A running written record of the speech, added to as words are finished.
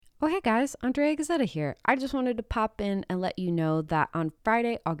Oh, hey guys, Andrea Gazzetta here. I just wanted to pop in and let you know that on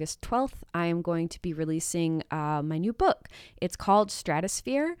Friday, August 12th, I am going to be releasing my new book. It's called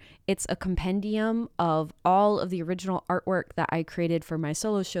Stratosphere. It's a compendium of all of the original artwork that I created for my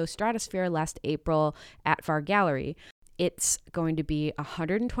solo show Stratosphere last April at Far Gallery. It's going to be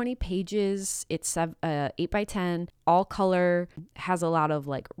 120 pages. It's 8 by 10, all color, has a lot of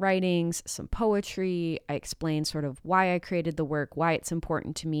like writings, some poetry. I explain sort of why I created the work, why it's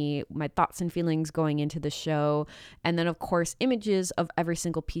important to me, my thoughts and feelings going into the show. And then of course, images of every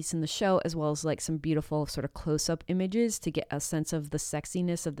single piece in the show, as well as like some beautiful sort of close-up images to get a sense of the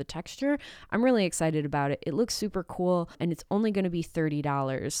sexiness of the texture. I'm really excited about it. It looks super cool and it's only going to be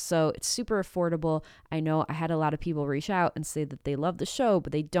 $30. So it's super affordable. I know I had a lot of people reach out and say that they love the show,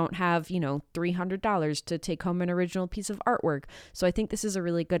 but they don't have, $300 to take home an original piece of artwork. So I think this is a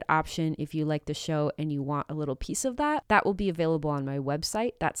really good option if you like the show and you want a little piece of that. That will be available on my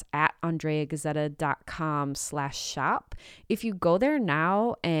website. That's at andreagazzetta.com/shop. If you go there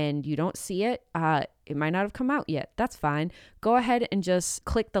now and you don't see it, it might not have come out yet. That's fine. Go ahead and just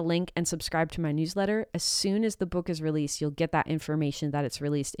click the link and subscribe to my newsletter. As soon as the book is released, you'll get that information that it's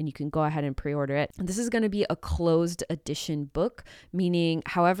released and you can go ahead and pre-order it. And this is going to be a closed edition book, meaning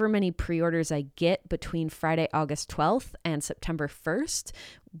however many pre-orders I get between Friday, August 12th and September 1st,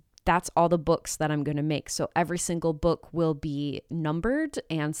 that's all the books that I'm going to make. So every single book will be numbered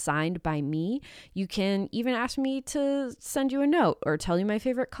and signed by me. You can even ask me to send you a note or tell you my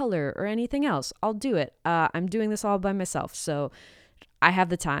favorite color or anything else. I'll do it. I'm doing this all by myself. So I have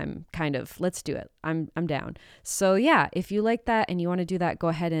the time, kind of. Let's do it. I'm down. So yeah, if you like that and you want to do that, go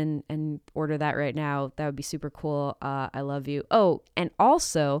ahead and order that right now. That would be super cool. I love you. Oh, and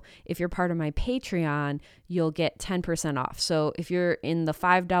also, if you're part of my Patreon, you'll get 10% off. So if you're in the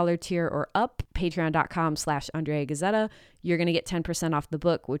 $5 tier or up, patreon.com/Andrea Gazzetta, you're going to get 10% off the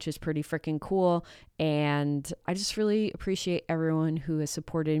book, which is pretty freaking cool. And I just really appreciate everyone who has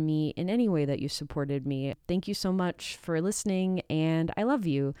supported me in any way that you supported me. Thank you so much for listening, and I love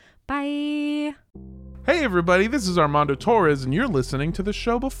you. Bye. Hey everybody, this is Armando Torres, and you're listening to the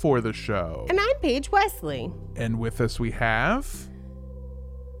show before the show. And I'm Paige Wesley. And with us we have...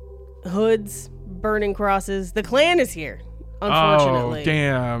 Hoods, burning crosses. The Klan is here, unfortunately. Oh,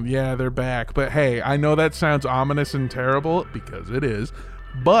 damn. Yeah, they're back. But hey, I know that sounds ominous and terrible, because it is.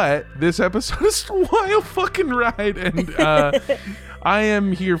 But this episode is a wild fucking ride, and I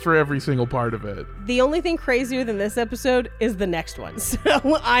am here for every single part of it. The only thing crazier than this episode is the next one. So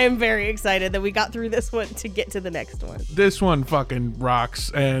I am very excited that we got through this one to get to the next one. This one fucking rocks,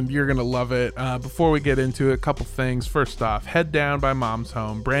 and you're going to love it. Before we get into it, a couple things. First off, Head Down by Mom's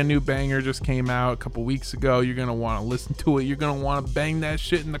Home. Brand new banger just came out a couple weeks ago. You're going to want to listen to it. You're going to want to bang that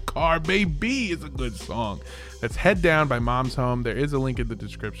shit in the car. Baby, it's a good song. That's Head Down by Mom's Home. There is a link in the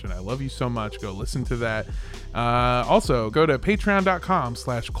description. I love you so much. Go listen to that. Also, go to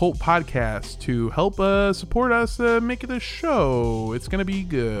patreon.com/Cult Podcast to help support us making this show. It's going to be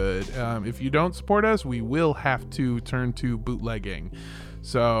good. If you don't support us, we will have to turn to bootlegging.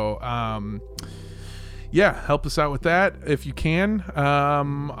 So, yeah, help us out with that if you can.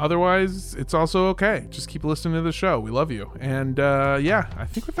 Otherwise, it's also okay. Just keep listening to the show. We love you. And yeah, I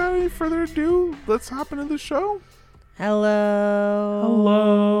think without any further ado, let's hop into the show. Hello.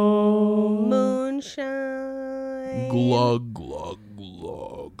 Moonshine. Glug, glug,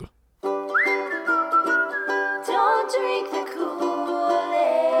 glug. Don't drink the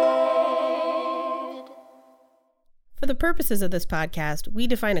Kool-Aid. For the purposes of this podcast, we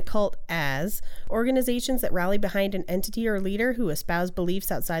define a cult as organizations that rally behind an entity or leader who espouse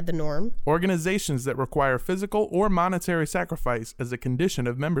beliefs outside the norm. Organizations that require physical or monetary sacrifice as a condition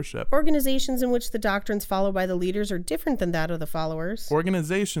of membership. Organizations in which the doctrines followed by the leaders are different than that of the followers.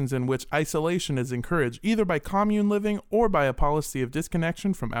 Organizations in which isolation is encouraged either by commune living or by a policy of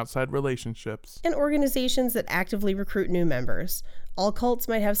disconnection from outside relationships. And organizations that actively recruit new members. All cults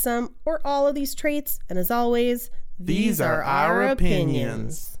might have some or all of these traits, and as always, these are our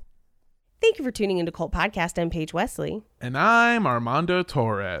opinions. Thank you for tuning into Cult Podcast. I'm Paige Wesley. And I'm Armando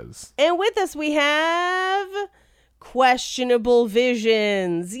Torres. And with us we have Questionable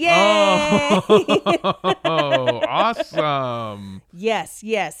Visions. Yay! Oh, awesome. Yes.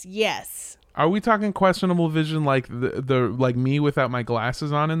 Are we talking questionable vision like the like me without my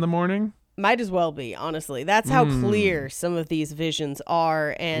glasses on in the morning? Might as well be, honestly. That's how clear some of these visions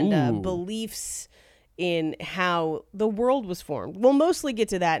are and beliefs in how the world was formed. We'll mostly get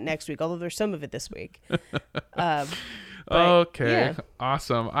to that next week, although there's some of it this week. Okay, yeah.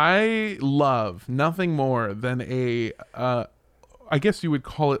 Awesome. I love nothing more than I guess you would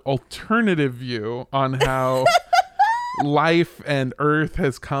call it alternative view on how life and Earth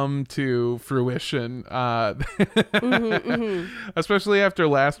has come to fruition. Especially after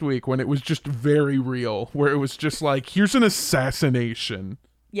last week when it was just very real, where it was just like, here's an assassination.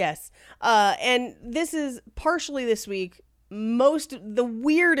 Yes. And this is partially this week. The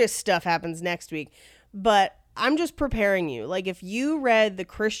weirdest stuff happens next week. But I'm just preparing you. Like, if you read the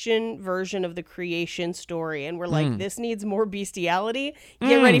Christian version of the creation story and we're like, this needs more bestiality,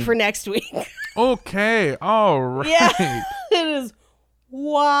 get ready for next week. Okay. All right. Yeah. It is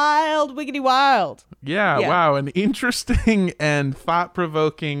wild, wiggity wild. Yeah, wow. An interesting and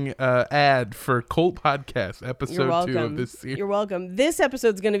thought-provoking ad for Cult Podcast, episode 2 of this series. You're welcome. This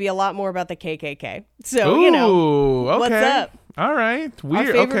episode's going to be a lot more about the KKK. So, okay. what's up? All right.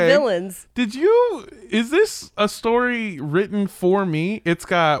 Weird. Our favorite villains. Is this a story written for me? It's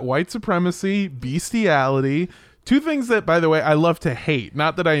got white supremacy, bestiality, two things that, by the way, I love to hate.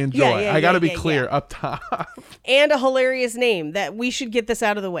 Not that I enjoy. I got to be clear up top. And a hilarious name that we should get this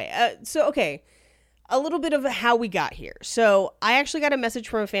out of the way. Okay. A little bit of how we got here. So I actually got a message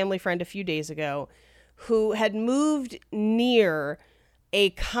from a family friend a few days ago who had moved near a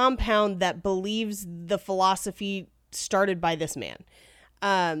compound that believes the philosophy started by this man.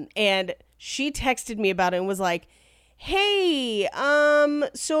 And she texted me about it and was like, hey,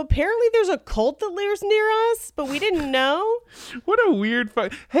 so apparently there's a cult that lives near us, but we didn't know. What a weird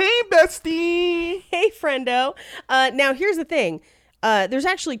fight. Hey, bestie. Hey, friendo. Now here's the thing. There's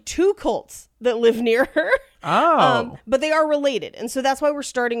actually 2 cults that live near her. Oh. But they are related. And so that's why we're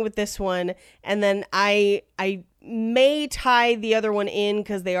starting with this one. And then I may tie the other one in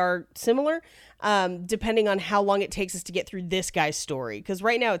because they are similar, depending on how long it takes us to get through this guy's story. Because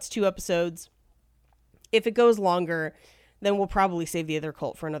right now it's 2 episodes. If it goes longer, then we'll probably save the other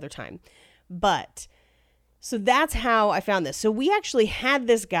cult for another time. But, so that's how I found this. So we actually had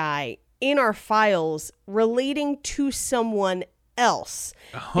this guy in our files relating to someone else.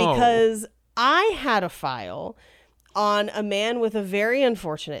 Because I had a file on a man with a very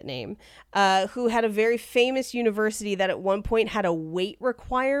unfortunate name who had a very famous university that at one point had a weight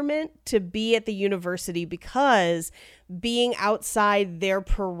requirement to be at the university because being outside their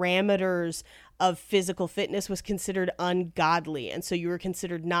parameters of physical fitness was considered ungodly. And so you were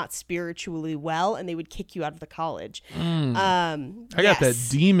considered not spiritually well and they would kick you out of the college. I got that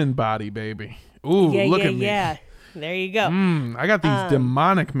demon body, baby. Ooh, look at me. Yeah, there you go. I got these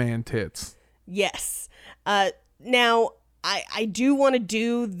demonic man tits. Yes. Now, I do want to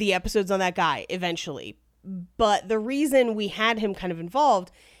do the episodes on that guy eventually. But the reason we had him kind of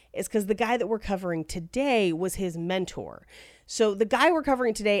involved is because the guy that we're covering today was his mentor. So the guy we're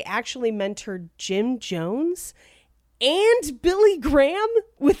covering today actually mentored Jim Jones and Billy Graham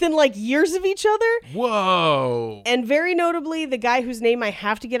within like years of each other. Whoa. And very notably, the guy whose name I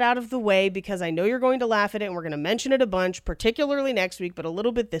have to get out of the way because I know you're going to laugh at it and we're going to mention it a bunch, particularly next week, but a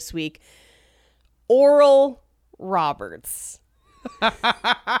little bit this week. Oral Roberts.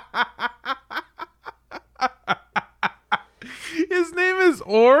 His name is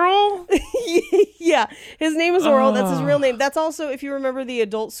Oral? Yeah, his name is Oral. That's his real name. That's also, if you remember the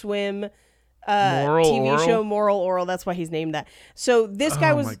Adult Swim TV show Moral Oral, that's why he's named that. So this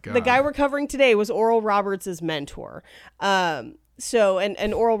guy was, the guy we're covering today was Oral Roberts' mentor. So,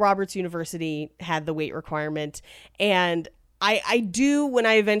 and Oral Roberts University had the weight requirement. And I do, when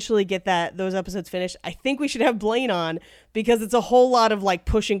I eventually get those episodes finished, I think we should have Blaine on because it's a whole lot of like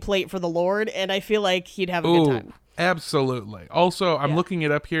pushing plate for the Lord. And I feel like he'd have a good time. Absolutely. Also, I'm looking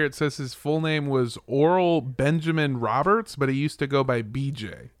it up here. It says his full name was Oral Benjamin Roberts, but he used to go by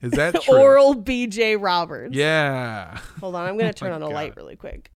BJ. Is that true? Oral BJ Roberts. Yeah. Hold on. I'm going to turn on a light really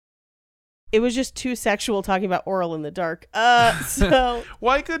quick. It was just too sexual talking about oral in the dark. So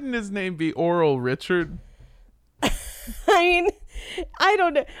why couldn't his name be Oral Richard? I mean, I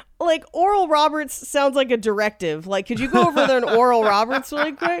don't know. Like, Oral Roberts sounds like a directive. Like, could you go over there and Oral Roberts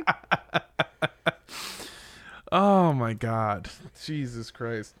really quick? Oh my God. Jesus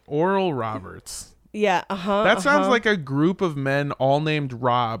Christ. Oral Roberts. Yeah, That sounds like a group of men all named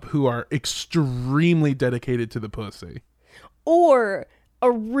Rob who are extremely dedicated to the pussy. Or a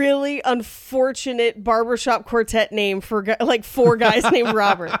really unfortunate barbershop quartet name for like 4 guys named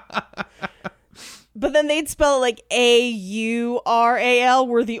Robert. But then they'd spell it like AURAL.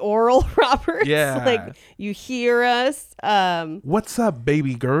 We're the Oral Roberts. Yeah. Like, you hear us. What's up,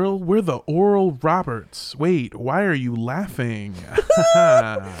 baby girl? We're the Oral Roberts. Wait, why are you laughing?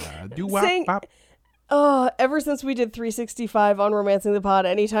 Ever since we did 365 on Romancing the Pod,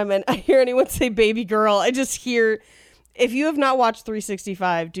 anytime I hear anyone say baby girl, I just hear, if you have not watched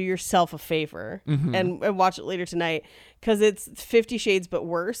 365, do yourself a favor and watch it later tonight because it's 50 Shades but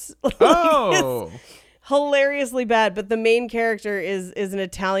worse. Oh. hilariously bad. But the main character is an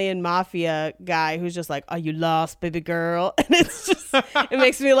Italian mafia guy who's just like, "Are you lost, baby girl?" And it's just, it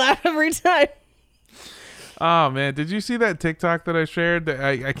makes me laugh every time. Oh man, did you see that TikTok that I shared?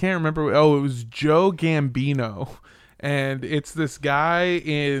 I can't remember. Oh, it was Joe Gambino. And it's this guy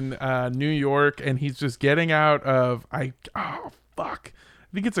in New York, and he's just getting out of I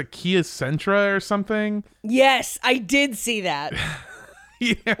think it's a Kia Sentra or something. Yes, I did see that.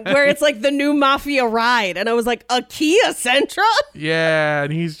 Yeah. Where it's like the new mafia ride, and I was like, a Kia Sentra? Yeah,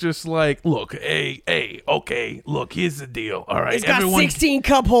 and he's just like, look, okay, look, here's the deal. All right, It's got 16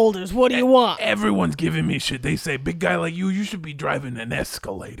 cup holders. What do you want? Everyone's giving me shit. They say, big guy like you should be driving an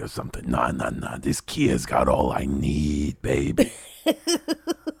Escalade or something. Nah. This Kia's got all I need, baby.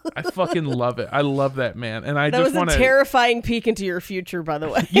 I fucking love it. I love that, man. And That was a terrifying peek into your future, by the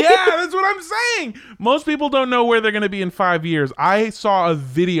way. Yeah, that's what I'm saying. Most people don't know where they're going to be in 5 years. I saw a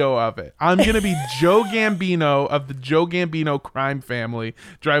video of it. I'm going to be Joe Gambino of the Joe Gambino crime family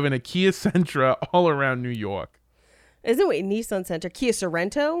driving a Kia Sentra all around New York. Isn't it Nissan Sentra? Kia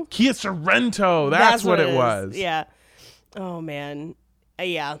Sorento? Kia Sorento. That's what it was. Yeah. Oh, man.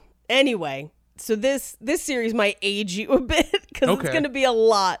 Yeah. Anyway, so this series might age you a bit because it's going to be a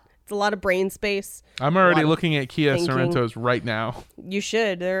lot. It's a lot of brain space. I'm already looking at Kia Sorentos right now. You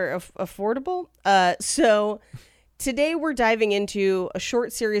should. They're affordable. So today we're diving into a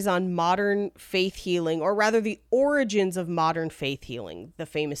short series on modern faith healing, or rather the origins of modern faith healing, the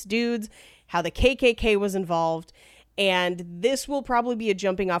famous dudes, how the KKK was involved, and this will probably be a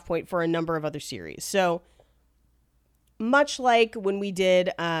jumping off point for a number of other series. So much like when we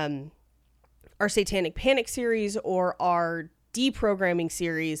did our Satanic Panic series or our deprogramming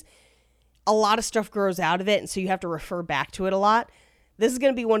series, a lot of stuff grows out of it, and so you have to refer back to it a lot. This is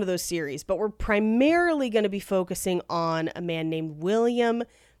going to be one of those series, but we're primarily going to be focusing on a man named William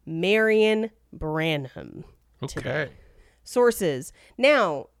Marion Branham today. Okay. Sources.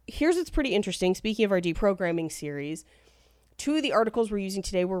 Now, here's what's pretty interesting. Speaking of our deprogramming series, 2 of the articles we're using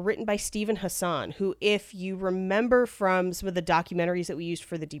today were written by Stephen Hassan, who, if you remember from some of the documentaries that we used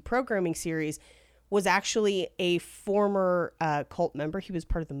for the deprogramming series, was actually a former cult member. He was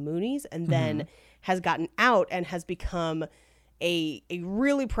part of the Moonies and then has gotten out and has become a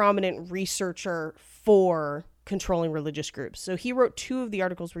really prominent researcher for controlling religious groups. So he wrote 2 of the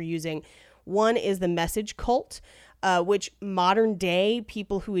articles we're using. One is the Message Cult, which modern day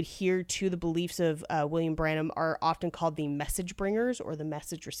people who adhere to the beliefs of William Branham are often called the message bringers or the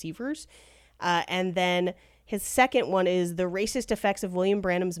message receivers. And then his second one is the racist effects of William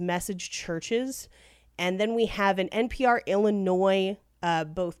Branham's message churches. And then we have an NPR Illinois,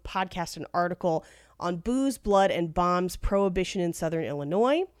 both podcast and article on booze, blood, and bombs, prohibition in Southern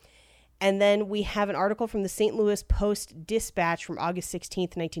Illinois. And then we have an article from the St. Louis Post-Dispatch from August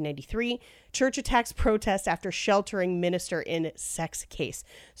 16th, 1993. Church attacks protest after sheltering minister in sex case.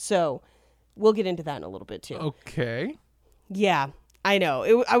 So we'll get into that in a little bit too. Okay. Yeah, I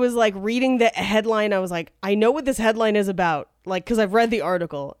know. I was like reading the headline. I was like, I know what this headline is about. Like, because I've read the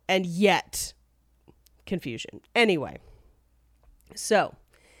article, and yet confusion. Anyway, so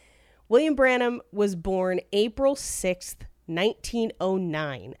William Branham was born April 6th,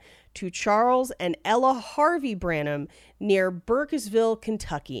 1909 to Charles and Ella Harvey Branham near Burkesville,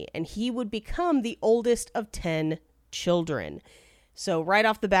 Kentucky, and he would become the oldest of 10 children. So right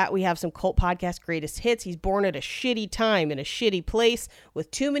off the bat, we have some Cult Podcast greatest hits. He's born at a shitty time in a shitty place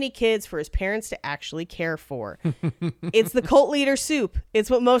with too many kids for his parents to actually care for. It's the cult leader soup. It's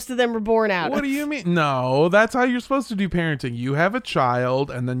what most of them were born out of. What do you mean? No, that's how you're supposed to do parenting. You have a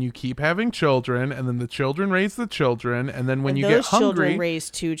child, and then you keep having children, and then the children raise the children, and then when you get hungry, those children raise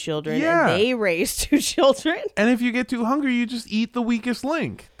 2 children, Yeah. and they raise 2 children. and if you get too hungry, you just eat the weakest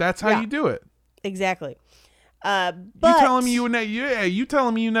link. That's how you do it. Exactly. You But telling me you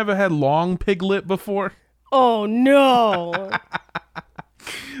telling me you never had long piglet before? oh no,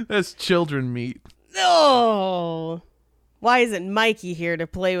 That's children meat. no. Why isn't Mikey here to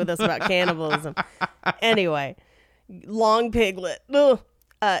play with us about cannibalism? Anyway, long piglet. Ugh.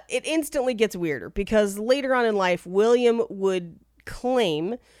 It instantly gets weirder because later on in life, William would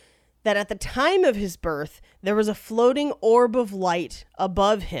claim that at the time of his birth, there was a floating orb of light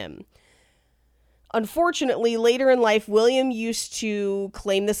above him. Unfortunately, later in life, William used to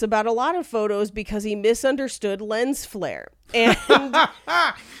claim this about a lot of photos because he misunderstood lens flare. And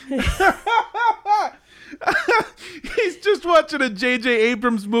He's just watching a J.J.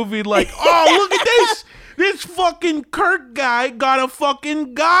 Abrams movie like, oh, look at this. This fucking Kirk guy got a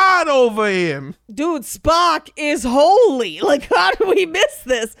fucking god over him. dude, Spock is holy. Like, how do we miss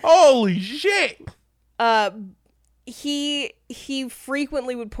this? Holy shit. He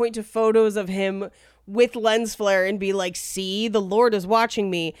frequently would point to photos of him with lens flare and be like, see, the Lord is watching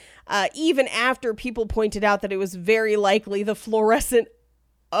me. Even after people pointed out that it was very likely the fluorescent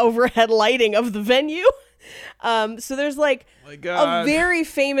overhead lighting of the venue. So there's like a very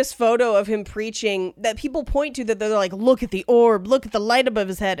famous photo of him preaching that people point to that they're like, look at the orb, look at the light above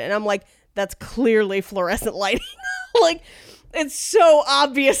his head. And I'm like, that's clearly fluorescent lighting. Like, it's so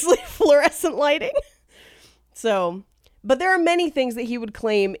obviously fluorescent lighting. So, but there are many things that he would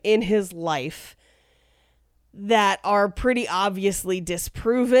claim in his life that are pretty obviously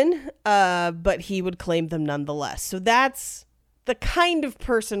disproven, but he would claim them nonetheless. So that's the kind of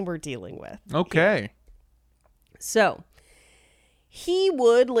person we're dealing with. Okay. Here. So he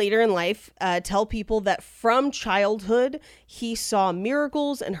would later in life tell people that from childhood, he saw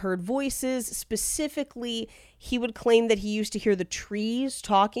miracles and heard voices. Specifically, he would claim that he used to hear the trees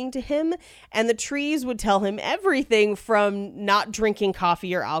talking to him, and the trees would tell him everything from not drinking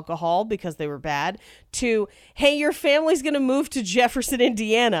coffee or alcohol because they were bad to, hey, your family's going to move to Jefferson,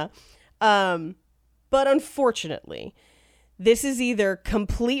 Indiana. But unfortunately, this is either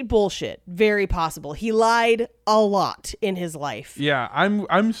complete bullshit, very possible. He lied a lot in his life. Yeah,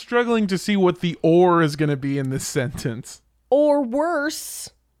 I'm struggling to see what the or is going to be in this sentence. Or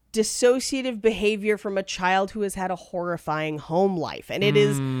worse, dissociative behavior from a child who has had a horrifying home life. And it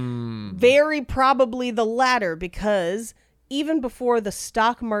is very probably the latter, because even before the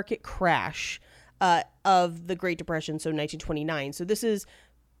stock market crash of the Great Depression, so 1929, so this is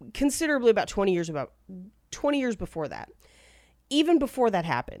considerably about 20 years before that. Even before that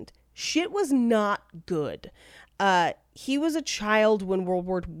happened, shit was not good. He was a child when World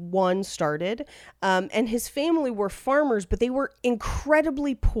War I started, and his family were farmers, but they were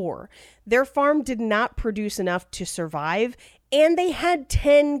incredibly poor. Their farm did not produce enough to survive, and they had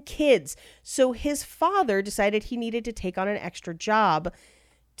 10 kids. So his father decided he needed to take on an extra job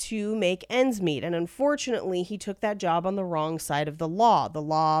to make ends meet. And unfortunately, he took that job on the wrong side of the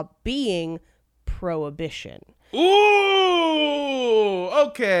law being prohibition. Ooh,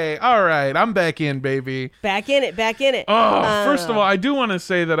 okay, all right, I'm back in, baby. Back in it. Oh, first of all, I do want to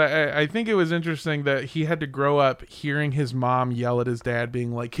say that I think it was interesting that he had to grow up hearing his mom yell at his dad,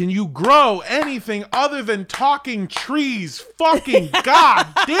 being like, can you grow anything other than talking trees? Fucking god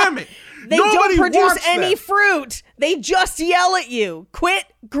damn it. They Nobody don't produce wants any them. fruit. They just yell at you. Quit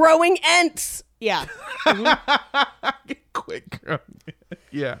growing ents. Yeah. Quit growing.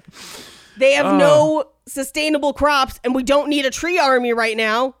 Yeah. They have no sustainable crops, and we don't need a tree army right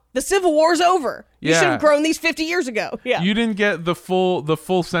now. The Civil War's over. You should have grown these 50 years ago. Yeah. You didn't get the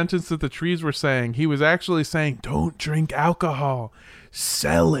full sentence that the trees were saying. He was actually saying, don't drink alcohol.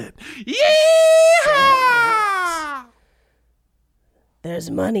 Sell it. Yeah. There's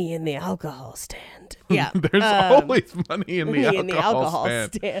money in the alcohol stand. Yeah. There's always money in the alcohol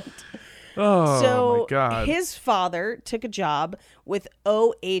stand. Oh, so my God. His father took a job with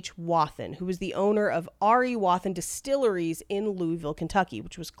O.H. Wathen, who was the owner of R.E. Wathen Distilleries in Louisville, Kentucky,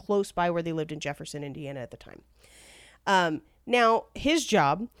 which was close by where they lived in Jefferson, Indiana at the time. Now, his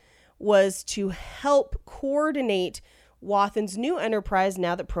job was to help coordinate Wathen's new enterprise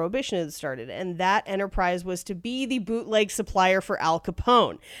now that Prohibition had started, and that enterprise was to be the bootleg supplier for Al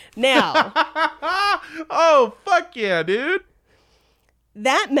Capone. Now... Oh, fuck yeah, dude.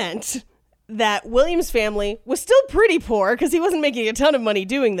 That meant that Williams' family was still pretty poor because he wasn't making a ton of money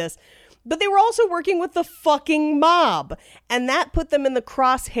doing this, but they were also working with the fucking mob, and that put them in the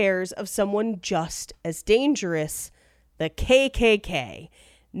crosshairs of someone just as dangerous, the KKK.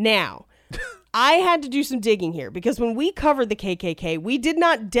 Now, I had to do some digging here because when we covered the KKK, we did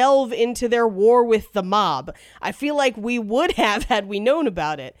not delve into their war with the mob. I feel like we would have had we known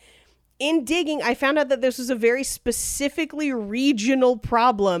about it. In digging, I found out that this was a very specifically regional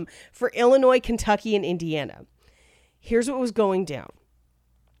problem for Illinois, Kentucky, and Indiana. Here's what was going down.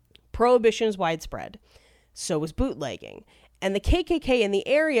 Prohibition is widespread. So was bootlegging. And the KKK in the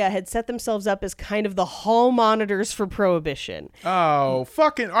area had set themselves up as kind of the hall monitors for Prohibition. Oh,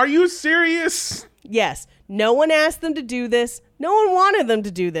 fucking, are you serious? Yes. No one asked them to do this. No one wanted them to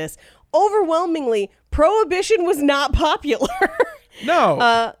do this. Overwhelmingly, Prohibition was not popular.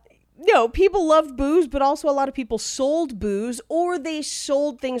 No. No, people loved booze, but also a lot of people sold booze, or they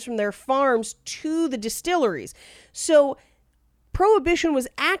sold things from their farms to the distilleries. So Prohibition was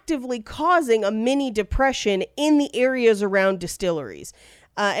actively causing a mini depression in the areas around distilleries.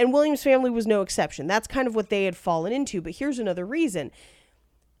 And Williams' family was no exception. That's kind of what they had fallen into. But here's another reason.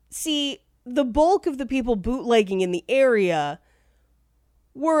 See, the bulk of the people bootlegging in the area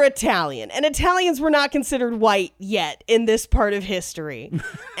were Italian, and Italians were not considered white yet in this part of history.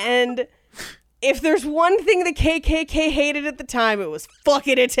 And if there's one thing the KKK hated at the time, it was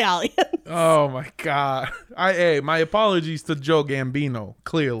fucking Italians. Oh my God. My apologies to Joe Gambino,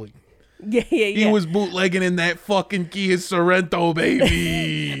 clearly. Yeah. He was bootlegging in that fucking Kia Sorrento,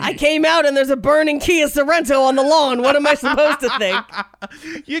 baby. I came out and there's a burning Kia Sorrento on the lawn. What am I supposed to think?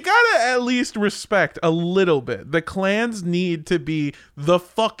 You gotta at least respect a little bit. The Klans need to be the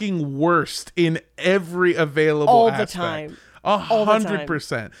fucking worst in every available All the aspect. time.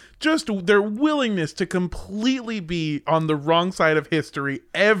 100%. Just their willingness to completely be on the wrong side of history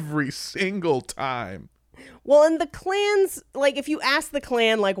every single time. Well, and the Klans, like, if you ask the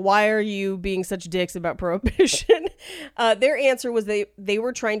Klan, like, why are you being such dicks about prohibition? Their answer was they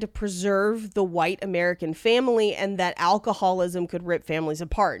were trying to preserve the white American family and that alcoholism could rip families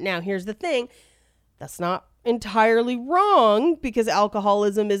apart. Now, here's the thing. That's not entirely wrong because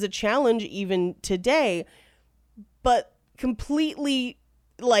alcoholism is a challenge even today. But completely,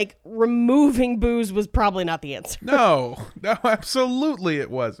 like, removing booze was probably not the answer. No, absolutely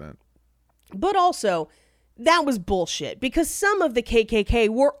it wasn't. But also, that was bullshit because some of the KKK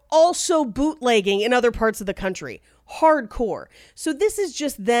were also bootlegging in other parts of the country. Hardcore. So this is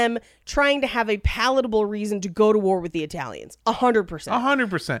just them trying to have a palatable reason to go to war with the Italians. 100%.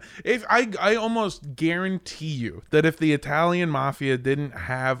 100%. If I almost guarantee you that if the Italian mafia didn't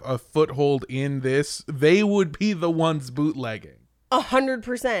have a foothold in this, they would be the ones bootlegging.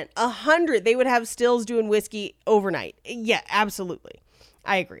 100%. 100. They would have stills doing whiskey overnight. Yeah, absolutely.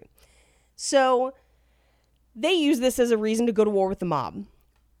 I agree. So they use this as a reason to go to war with the mob.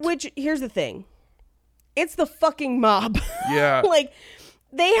 Which, here's the thing. It's the fucking mob. Yeah. Like,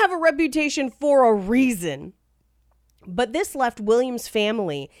 they have a reputation for a reason. But this left William's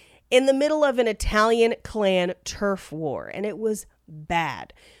family in the middle of an Italian clan turf war, and it was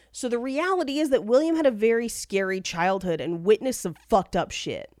bad. So the reality is that William had a very scary childhood and witnessed some fucked up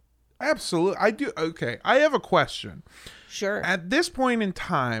shit. Absolutely. I do. Okay. I have a question. Sure. At this point in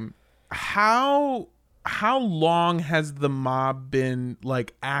time, how long has the mob been,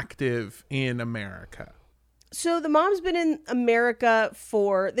 like, active in America? So the mob's been in America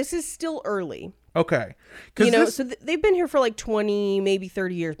this is still early. Okay. So they've been here for like 20, maybe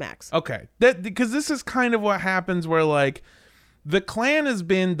 30 years max. Okay. Because this is kind of what happens where, like, the Klan has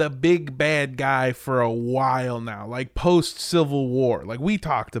been the big bad guy for a while now, like post-Civil War. Like, we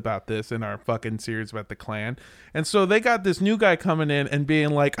talked about this in our fucking series about the Klan. And so they got this new guy coming in and being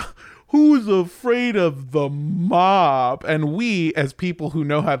like, who's afraid of the mob? And we, as people who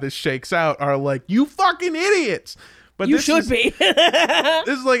know how this shakes out, are like, you fucking idiots. But you should be.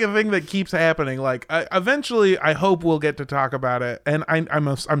 This is like a thing that keeps happening. Like, eventually, I hope we'll get to talk about it. And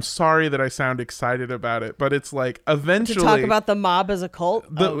I'm sorry that I sound excited about it, but it's like eventually to talk about the mob as a cult.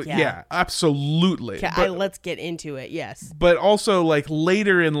 Yeah, absolutely. Okay, let's get into it. Yes. But also, like,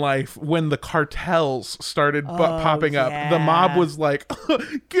 later in life, when the cartels started popping up, the mob was like,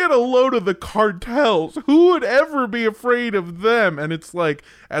 "Get a load of the cartels. Who would ever be afraid of them?" And it's like,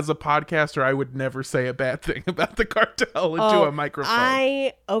 as a podcaster, I would never say a bad thing about the cartel into a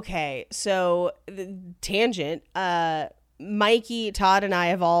microphone. So tangent. Mikey, Todd, and I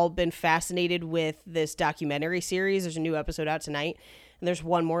have all been fascinated with this documentary series. There's a new episode out tonight, and there's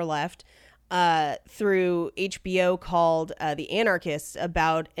one more left through HBO called The Anarchists,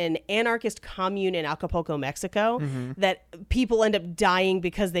 about an anarchist commune in Acapulco, Mexico, that people end up dying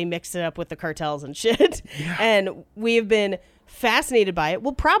because they mixed it up with the cartels and shit. Yeah. And we have been fascinated by it.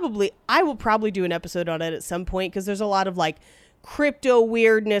 I will probably do an episode on it at some point because there's a lot of, like, crypto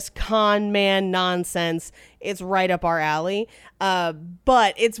weirdness, con man nonsense. It's right up our alley.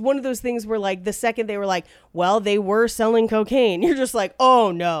 But it's one of those things where, like, the second they were like, well, they were selling cocaine, you're just like,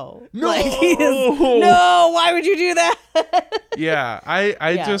 oh no. Like, no, why would you do that? Yeah.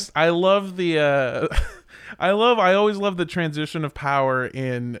 I love the I always love the transition of power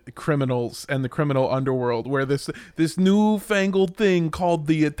in criminals and the criminal underworld, where this newfangled thing called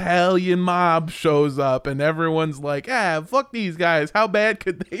the Italian mob shows up and everyone's like, fuck these guys. How bad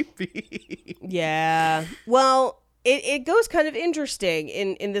could they be? Yeah. Well, it goes kind of interesting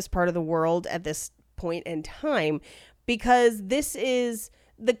in this part of the world at this point in time, because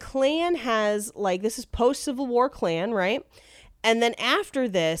the Klan has, like, this is post-Civil War Klan, right? And then after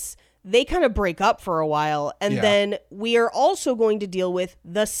this, they kind of break up for a while. And then we are also going to deal with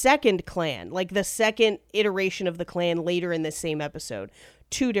the second Klan, like the second iteration of the Klan later in this same episode.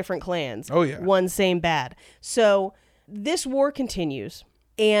 2 different clans. Oh, yeah. One same bad. So this war continues,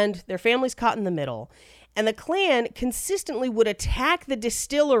 and their family's caught in the middle. And the Klan consistently would attack the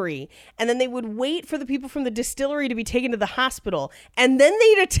distillery, and then they would wait for the people from the distillery to be taken to the hospital, and then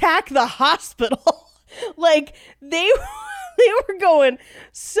they'd attack the hospital. Like, they They were going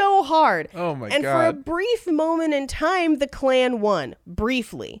so hard. Oh my and for a God. brief moment in time, the Klan won.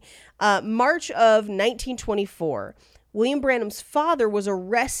 Briefly. March of 1924, William Branham's father was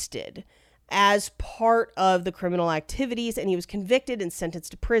arrested as part of the criminal activities, and he was convicted and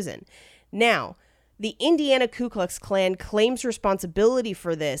sentenced to prison. Now, the Indiana Ku Klux Klan claims responsibility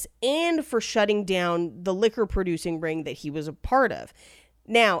for this and for shutting down the liquor producing ring that he was a part of.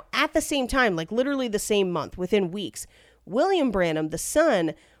 Now, at the same time, like literally the same month, within weeks, William Branham, the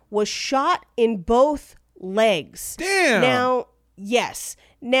son, was shot in both legs. Damn. Now, yes.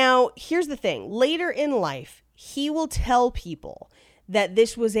 Now, here's the thing. Later in life, he will tell people that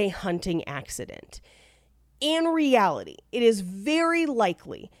this was a hunting accident. In reality, it is very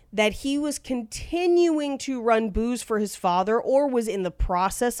likely that he was continuing to run booze for his father or was in the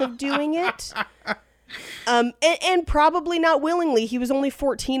process of doing it. And probably not willingly. He was only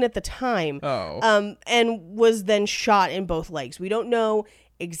 14 at the time. And was then shot in both legs. We don't know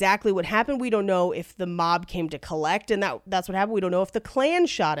exactly what happened. We don't know if the mob came to collect and that's what happened. We don't know if the Klan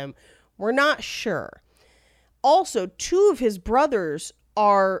shot him. We're not sure. Also, 2 of his brothers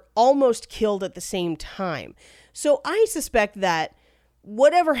are almost killed at the same time. So I suspect that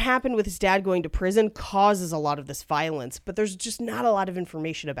whatever happened with his dad going to prison causes a lot of this violence, but there's just not a lot of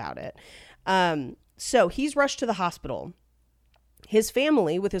information about it. So he's rushed to the hospital. His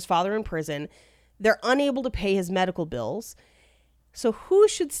family, with his father in prison, they're unable to pay his medical bills. So who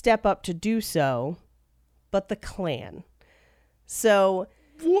should step up to do so but the Klan? So...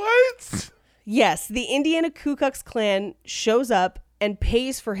 What? Yes, the Indiana Ku Klux Klan shows up and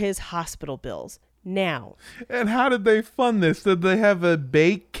pays for his hospital bills. Now. And how did they fund this? Did they have a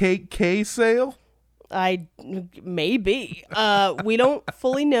bake cake sale? Maybe. We don't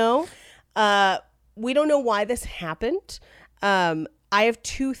fully know. We don't know why this happened. I have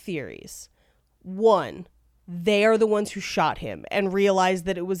 2 theories. One, they are the ones who shot him and realized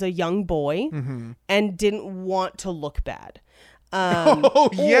that it was a young boy and didn't want to look bad.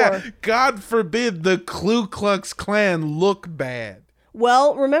 Yeah. God forbid the Ku Klux Klan look bad.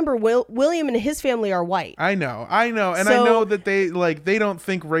 Well, remember, William and his family are white. I know. And I know that they don't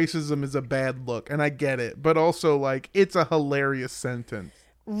think racism is a bad look, and I get it. But also, like, it's a hilarious sentence.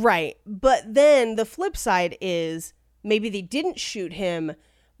 Right. But then the flip side is maybe they didn't shoot him,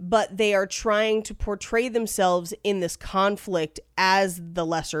 but they are trying to portray themselves in this conflict as the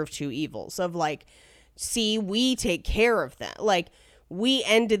lesser of 2 evils of like, see, we take care of them. Like, we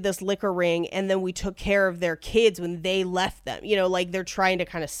ended this liquor ring and then we took care of their kids when they left them. You know, like they're trying to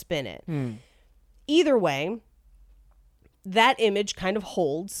kind of spin it. Either way, that image kind of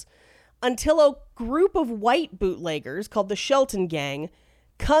holds until a group of white bootleggers called the Shelton Gang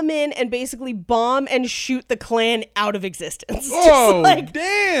come in and basically bomb and shoot the Klan out of existence. Oh,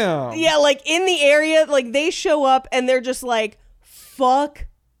 damn. Yeah, like in the area, like they show up and they're just like, fuck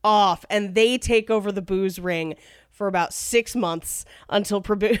off. And they take over the booze ring for about 6 months until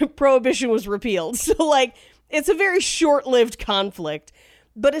prohibition was repealed. So like, it's a very short-lived conflict.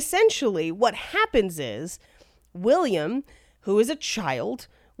 But essentially what happens is William, who is a child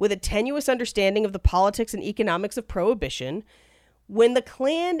with a tenuous understanding of the politics and economics of prohibition, when the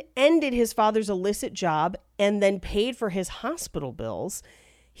Klan ended his father's illicit job and then paid for his hospital bills,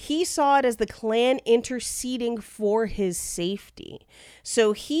 he saw it as the Klan interceding for his safety.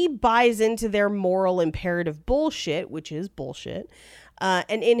 So he buys into their moral imperative bullshit, which is bullshit.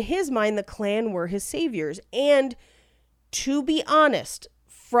 And in his mind, the Klan were his saviors. And to be honest,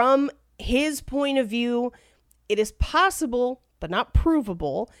 from his point of view, it is possible, but not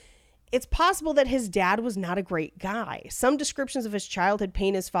provable, it's possible that his dad was not a great guy. Some descriptions of his childhood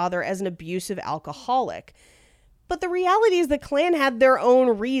paint his father as an abusive alcoholic. But the reality is the Klan had their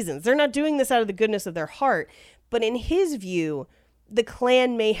own reasons. They're not doing this out of the goodness of their heart. But in his view, the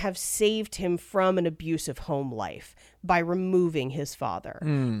Klan may have saved him from an abusive home life by removing his father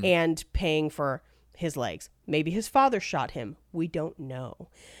and paying for his legs. Maybe his father shot him. We don't know.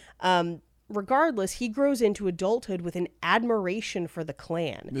 Regardless, he grows into adulthood with an admiration for the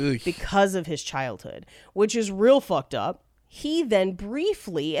Klan because of his childhood, which is real fucked up. He then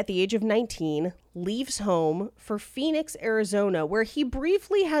briefly, at the age of 19, leaves home for Phoenix, Arizona, where he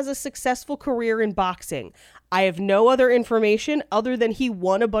briefly has a successful career in boxing. I have no other information other than he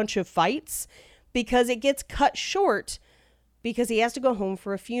won a bunch of fights because it gets cut short because he has to go home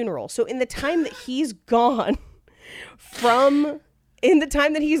for a funeral. So in the time that he's gone from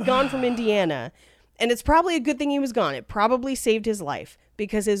Indiana, and it's probably a good thing he was gone. It probably saved his life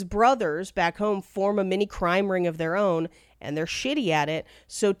because his brothers back home form a mini crime ring of their own and they're shitty at it.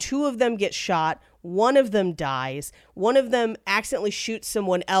 So 2 of them get shot. 1 of them dies. 1 of them accidentally shoots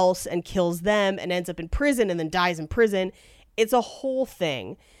someone else and kills them and ends up in prison and then dies in prison. It's a whole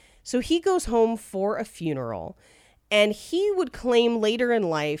thing. So he goes home for a funeral, and he would claim later in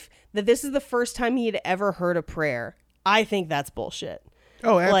life that this is the first time he had ever heard a prayer. I think that's bullshit.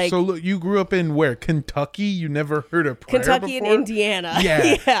 Oh, absolutely. You grew up in where? Kentucky? You never heard a prayer Kentucky before? and Indiana.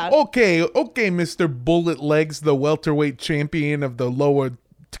 Yeah. Yeah. Okay, Mr. Bullet Legs, the welterweight champion of the lower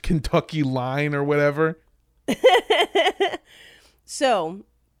Kentucky line or whatever. So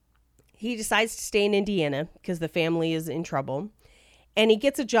he decides to stay in Indiana because the family is in trouble. And he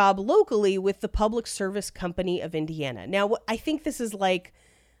gets a job locally with the Public Service Company of Indiana. Now, I think this is like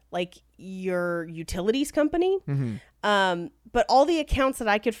your utilities company. But all the accounts that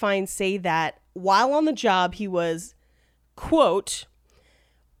I could find say that while on the job, he was, quote,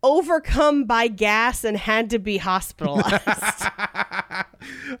 overcome by gas and had to be hospitalized.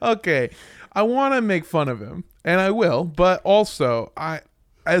 Okay, I want to make fun of him, and I will, but also,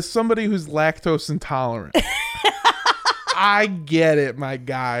 as somebody who's lactose intolerant, I get it, my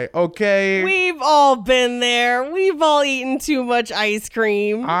guy, okay? We've all been there. We've all eaten too much ice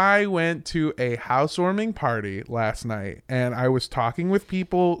cream. I went to a housewarming party last night, and I was talking with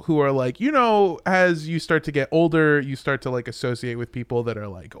people who are like, as you start to get older, you start to like associate with people that are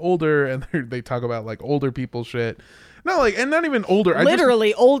like older, and they talk about like older people shit. No, like, and not even older.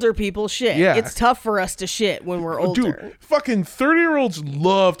 Literally older people shit. Yeah. It's tough for us to shit when we're older. Dude, fucking 30-year-olds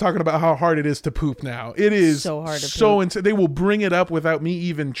love talking about how hard it is to poop now. It is so hard to so insane. They will bring it up without me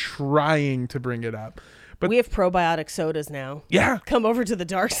even trying to bring it up. But we have probiotic sodas now. Yeah. Come over to the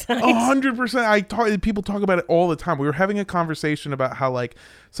dark side. 100%. People talk about it all the time. We were having a conversation about how like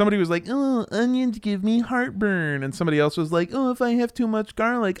somebody was like, oh, onions give me heartburn. And somebody else was like, oh, if I have too much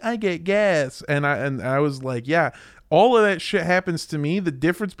garlic, I get gas. And I was like, yeah. All of that shit happens to me. The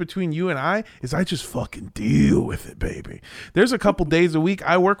difference between you and I is I just fucking deal with it, baby. There's a couple days a week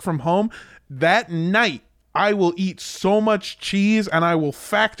I work from home. That night, I will eat so much cheese and I will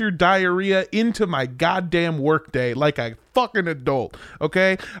factor diarrhea into my goddamn workday like a fucking adult,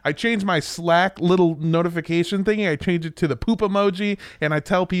 okay? I change my Slack little notification thingy. I change it to the poop emoji, and I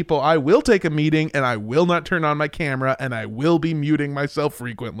tell people I will take a meeting and I will not turn on my camera and I will be muting myself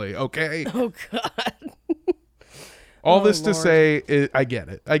frequently, okay? Oh, God. All this Lord. to say, I get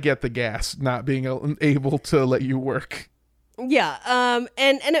it. I get the gas not being able to let you work. Yeah.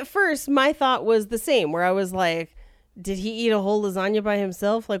 And at first, my thought was the same, where I was like, did he eat a whole lasagna by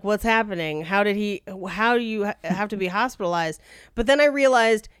himself? Like, what's happening? How do you have to be hospitalized? But then I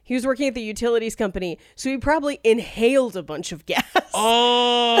realized he was working at the utilities company, so he probably inhaled a bunch of gas.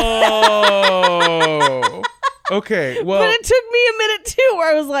 Oh. Okay, well. But it took me a minute too,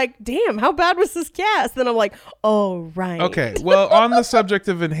 where I was like, damn, how bad was this gas? Then I'm like, oh, right. Okay, well, on the subject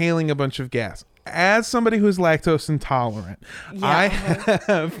of inhaling a bunch of gas, as somebody who's lactose intolerant, Yeah. I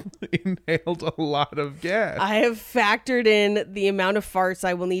have inhaled a lot of gas. I have factored in the amount of farts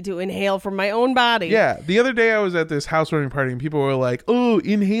I will need to inhale from my own body. Yeah, the other day I was at this housewarming party and people were like, oh,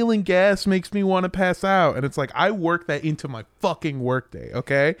 inhaling gas makes me want to pass out. And it's like, I work that into my fucking workday,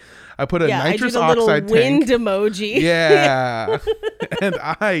 okay? I put a nitrous I do the oxide little wind tank. emoji. Yeah, and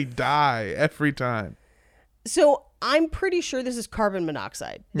I die every time. So I'm pretty sure this is carbon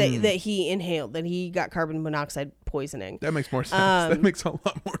monoxide that he inhaled, that he got carbon monoxide poisoning. That makes more sense. That makes a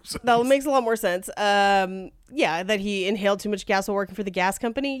lot more sense. That makes a lot more sense. Yeah, that he inhaled too much gas while working for the gas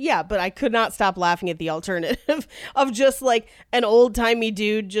company. Yeah, but I could not stop laughing at the alternative of just like an old-timey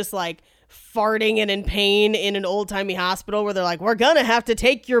dude just like farting and in pain in an old-timey hospital where they're like, we're gonna have to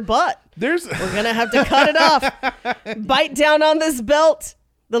take your butt. We're gonna have to cut it off. Bite down on this belt.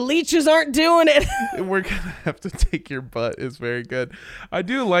 The leeches aren't doing it. We're going to have to take your butt is very good. I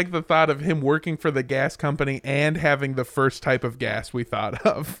do like the thought of him working for the gas company and having the first type of gas we thought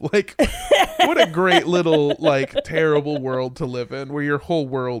of. Like, what a great little, like, terrible world to live in where your whole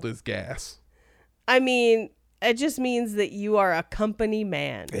world is gas. I mean, it just means that you are a company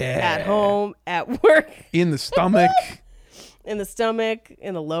man. Yeah. At home, at work. In the stomach. In the stomach,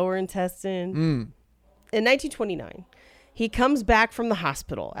 in the lower intestine. In 1929, he comes back from the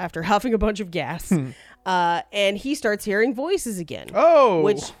hospital after huffing a bunch of gas, and he starts hearing voices again. Oh,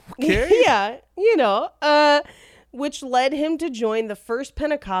 which, okay. Yeah, which led him to join the First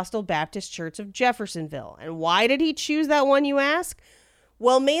Pentecostal Baptist Church of Jeffersonville. And why did he choose that one, you ask?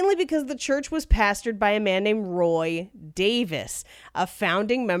 Well, mainly because the church was pastored by a man named Roy Davis, a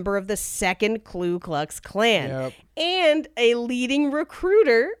founding member of the Second Ku Klux Klan, and a leading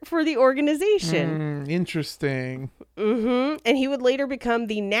recruiter for the organization. Interesting. And he would later become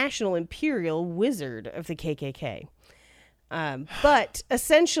the National Imperial Wizard of the KKK. But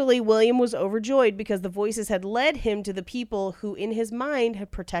essentially, William was overjoyed because the voices had led him to the people who, in his mind,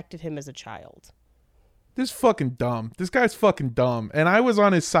 had protected him as a child. This is fucking dumb. This guy's fucking dumb. And I was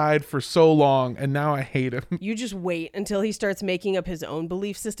on his side for so long, and now I hate him. You just wait until he starts making up his own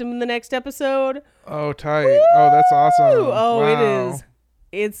belief system in the next episode. Oh, tight. Oh, that's awesome. Oh, Wow. it is.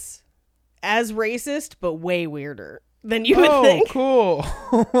 It's as racist, but way weirder than you would think. Cool.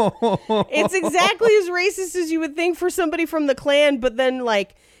 It's exactly as racist as you would think for somebody from the Klan, but then,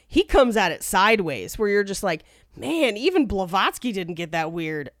 like, he comes at it sideways, where you're just like, man, even Blavatsky didn't get that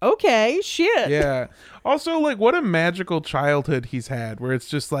weird. Okay, shit. Yeah. Also, like, what a magical childhood he's had, where it's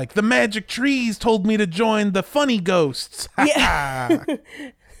just like, the magic trees told me to join the funny ghosts. Yeah.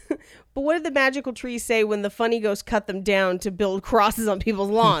 But what did the magical trees say when the funny ghost cut them down to build crosses on people's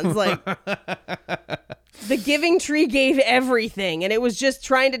lawns? Like, the giving tree gave everything, and it was just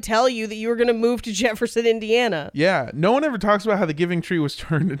trying to tell you that you were going to move to Jefferson, Indiana. Yeah. No one ever talks about how the giving tree was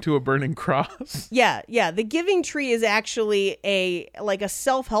turned into a burning cross. Yeah. The giving tree is actually a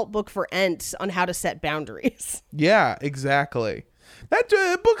self-help book for Ents on how to set boundaries. Yeah, exactly. That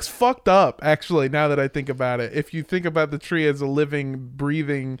book's fucked up, actually, now that I think about it. If you think about the tree as a living,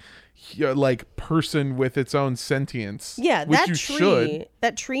 breathing, like, person with its own sentience. Yeah, which that you tree, should.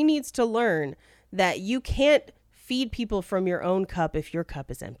 that tree needs to learn that you can't feed people from your own cup if your cup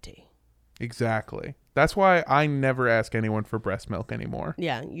is empty. Exactly. That's why I never ask anyone for breast milk anymore.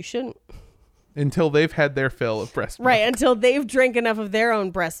 Yeah, you shouldn't. Until they've had their fill of breast milk. Right, until they've drank enough of their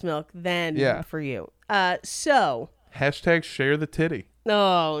own breast milk, then Yeah. for you. So. Hashtag share the titty.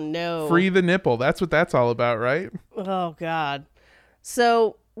 Oh, no. Free the nipple. That's what that's all about, right? Oh, God.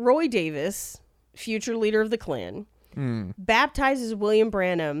 So, Roy Davis, future leader of the Klan, baptizes William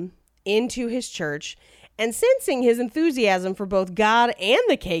Branham into his church, and sensing his enthusiasm for both God and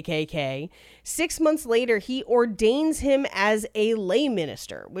the KKK, 6 months later, he ordains him as a lay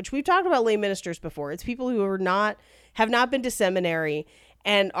minister, which we've talked about lay ministers before. It's people who have not been to seminary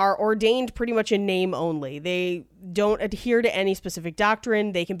and are ordained pretty much in name only. They don't adhere to any specific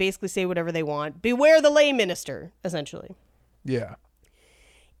doctrine. They can basically say whatever they want. Beware the lay minister, essentially. Yeah.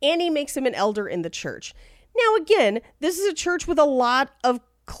 And he makes him an elder in the church. Now, again, this is a church with a lot of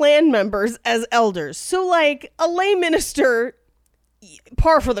Klan members as elders. So, like, a lay minister,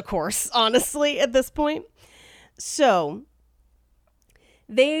 par for the course, honestly, at this point. So,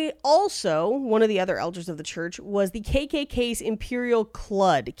 they also, one of the other elders of the church, was the KKK's Imperial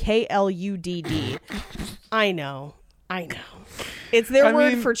Kludd, K-L-U-D-D. I know. It's their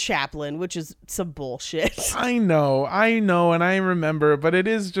word for chaplain, which is some bullshit. I know, and I remember, but it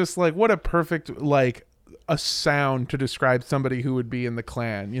is just like, what a perfect, like, a sound to describe somebody who would be in the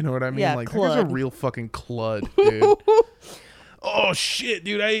Klan. You know what I mean? Yeah, like, there's a real fucking clud, dude. Oh, shit,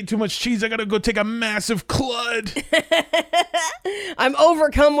 dude, I ate too much cheese. I gotta go take a massive clud. I'm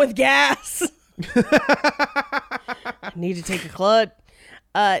overcome with gas. I need to take a clud.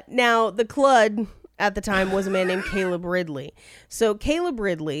 Now, the clud at the time was a man named Caleb Ridley. So Caleb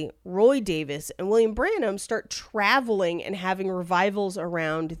Ridley, Roy Davis, and William Branham start traveling and having revivals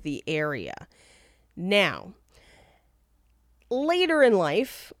around the area. Now, later in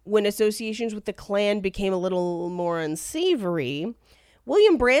life, when associations with the Klan became a little more unsavory,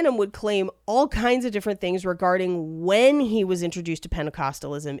 William Branham would claim all kinds of different things regarding when he was introduced to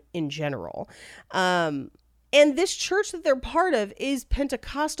Pentecostalism in general. And this church that they're part of is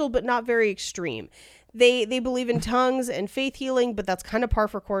Pentecostal, but not very extreme. They believe in tongues and faith healing, but that's kind of par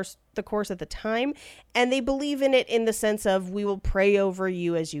for the course at the time. And they believe in it in the sense of, we will pray over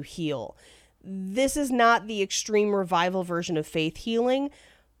you as you heal. This is not the extreme revival version of faith healing,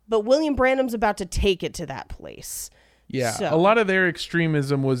 but William Branham's about to take it to that place. Yeah, So. a lot of their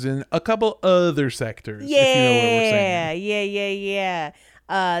extremism was in a couple other sectors, if you know what we're saying. Yeah.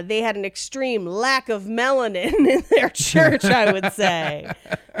 They had an extreme lack of melanin in their church, I would say,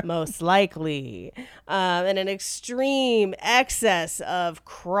 most likely. And an extreme excess of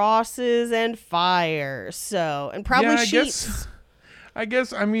crosses and fire. So, and probably sheets. I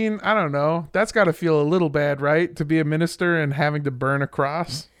guess, I mean, I don't know. That's got to feel a little bad, right? To be a minister and having to burn a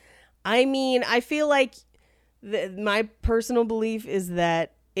cross. I mean, I feel like my personal belief is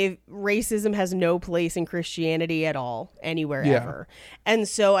that if racism has no place in Christianity at all, anywhere ever. And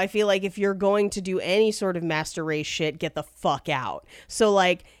so I feel like if you're going to do any sort of master race shit, get the fuck out. So,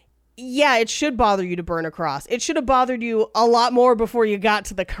 like, yeah, it should bother you to burn a cross. It should have bothered you a lot more before you got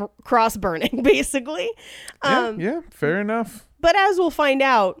to the cross burning, basically. Yeah, fair enough. But as we'll find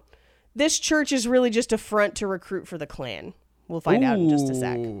out, this church is really just a front to recruit for the Klan. We'll find out in just a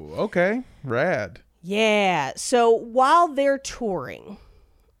sec. Okay, rad. Yeah. So while they're touring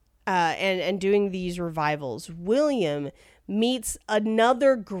and doing these revivals, William meets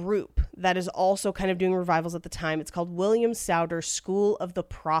another group that is also kind of doing revivals at the time. It's called William Souter School of the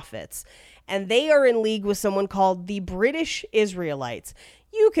Prophets. And they are in league with someone called the British Israelites.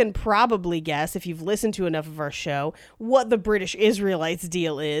 You can probably guess, if you've listened to enough of our show, what the British Israelites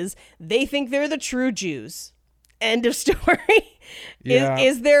deal is. They think they're the true Jews. End of story. Yeah.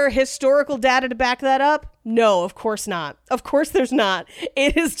 Is there historical data to back that up? No, of course not. Of course there's not.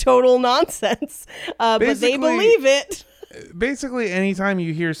 It is total nonsense. But they believe it. Basically, anytime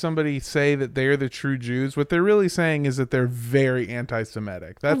you hear somebody say that they're the true Jews, what they're really saying is that they're very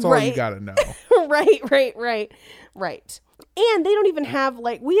anti-Semitic. That's all you got to know. Right. And they don't even have,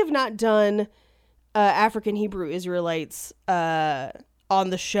 like, we have not done African Hebrew Israelites on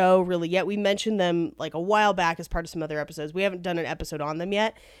the show really yet. We mentioned them like a while back as part of some other episodes. We haven't done an episode on them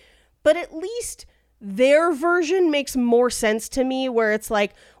yet. But at least their version makes more sense to me, where it's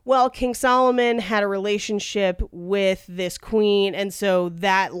like, well, King Solomon had a relationship with this queen, and so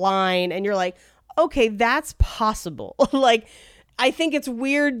that line, and you're like, okay, that's possible. Like, I think it's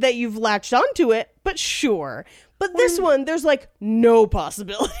weird that you've latched onto it, but sure. But this one, there's like no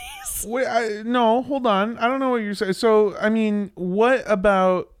possibilities. Wait, no, hold on. I don't know what you're saying. So, I mean, what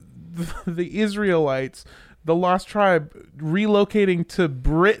about the Israelites, the lost tribe, relocating to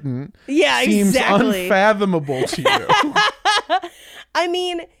Britain? Yeah, seems exactly. unfathomable to you. I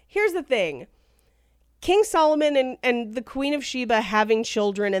mean, here's the thing. King Solomon and the Queen of Sheba having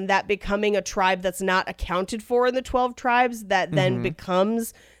children and that becoming a tribe that's not accounted for in the 12 tribes that then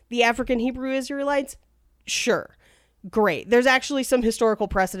becomes the African Hebrew Israelites. Sure. Great. There's actually some historical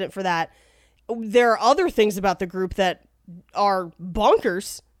precedent for that. There are other things about the group that are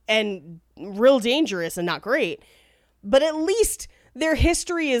bonkers and real dangerous and not great. But at least their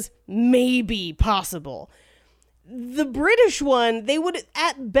history is maybe possible. The British one, they would,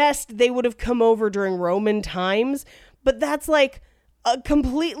 at best, they would have come over during Roman times, but that's like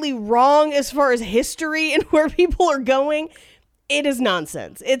completely wrong as far as history and where people are going. It is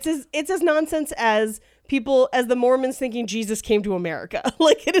nonsense. It's as nonsense as the Mormons thinking Jesus came to America.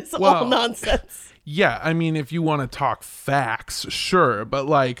 Like, it is all nonsense. Yeah, I mean, if you want to talk facts, sure. But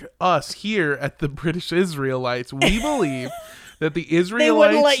like us here at the British Israelites, we believe that the Israelites... They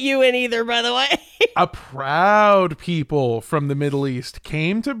wouldn't let you in either, by the way. A proud people from the Middle East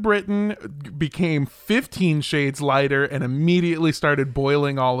came to Britain, became 15 shades lighter, and immediately started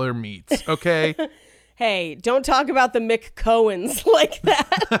boiling all their meats, okay? Hey, don't talk about the Mick Cohens like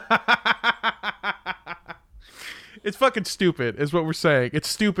that. It's fucking stupid, is what we're saying. It's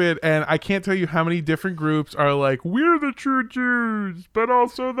stupid, and I can't tell you how many different groups are like, we're the true Jews, but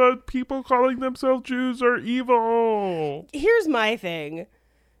also the people calling themselves Jews are evil. Here's my thing.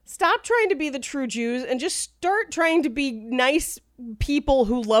 Stop trying to be the true Jews and just start trying to be nice people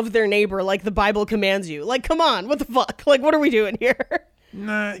who love their neighbor like the Bible commands you. Like, come on, what the fuck? Like, what are we doing here?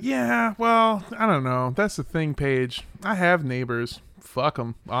 Yeah, well, I don't know. That's the thing, Paige. I have neighbors. Fuck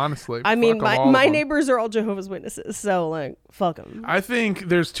them, honestly. I mean, my neighbors are all Jehovah's Witnesses, so, like, fuck them. I think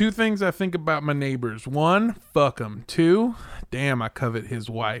there's two things I think about my neighbors. One, fuck them. Two, damn, I covet his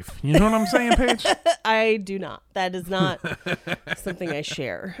wife. You know what I'm saying, Paige? I do not. That is not something I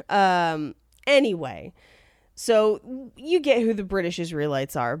share. Anyway, so you get who the British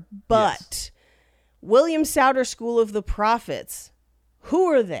Israelites are, but yes. William Souter School of the Prophets, who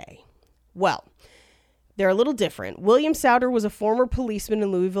are they? Well, they're a little different. William Souter was a former policeman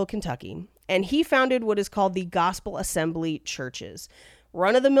in Louisville, Kentucky, and he founded what is called the Gospel Assembly Churches.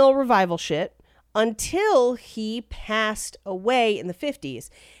 Run-of-the-mill revival shit until he passed away in the 50s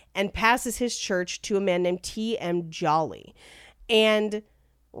and passes his church to a man named T.M. Jolly. And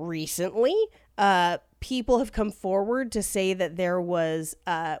recently, people have come forward to say that there was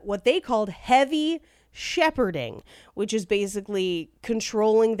what they called heavy shepherding, which is basically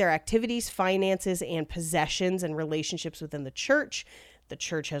controlling their activities, finances, and possessions and relationships within the church. The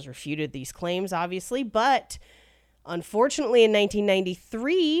church has refuted these claims, obviously, but unfortunately in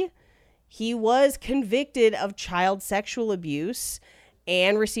 1993, he was convicted of child sexual abuse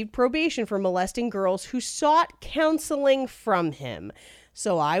and received probation for molesting girls who sought counseling from him.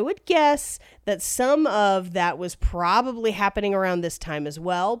 So I would guess that some of that was probably happening around this time as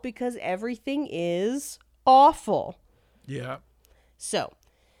well, because everything is awful. Yeah. So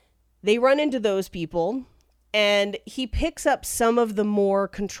they run into those people, and he picks up some of the more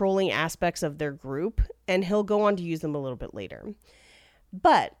controlling aspects of their group, and he'll go on to use them a little bit later.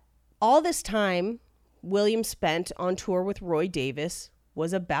 But all this time William spent on tour with Roy Davis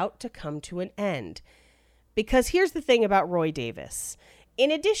was about to come to an end. Because here's the thing about Roy Davis. In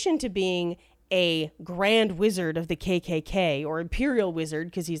addition to being a grand wizard of the KKK, or imperial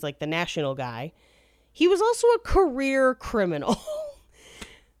wizard, because he's like the national guy, He was also a career criminal.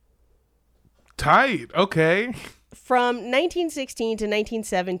 Tight. Okay. From 1916 to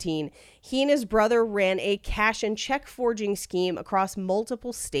 1917, he and his brother ran a cash and check forging scheme across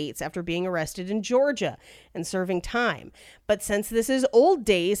multiple states after being arrested in Georgia and serving time. But since this is old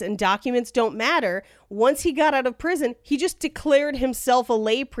days and documents don't matter, once he got out of prison, he just declared himself a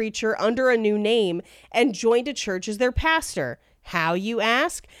lay preacher under a new name and joined a church as their pastor. How, you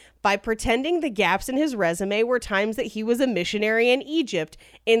ask? By pretending the gaps in his resume were times that he was a missionary in Egypt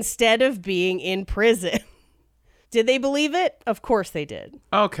instead of being in prison. Did they believe it? Of course they did.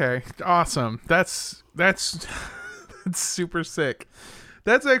 Okay, awesome. That's that's super sick.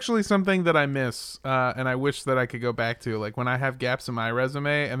 That's actually something that I miss, and I wish that I could go back to. Like when I have gaps in my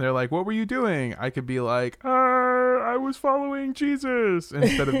resume, and they're like, "What were you doing?" I could be like, "I was following Jesus,"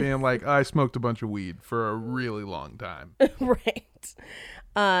 instead of being like, "I smoked a bunch of weed for a really long time." Right.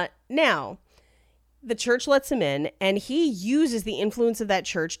 Now, the church lets him in, and he uses the influence of that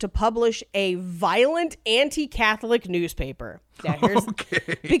church to publish a violent anti-Catholic newspaper. Now, here's,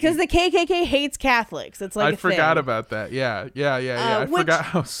 Okay. because the KKK hates Catholics. It's like I a forgot thing. about that. Yeah. I which, forgot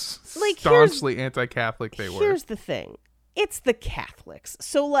how like, staunchly anti-Catholic they were. Here's the thing. It's the Catholics.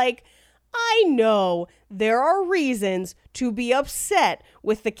 So, like, I know there are reasons to be upset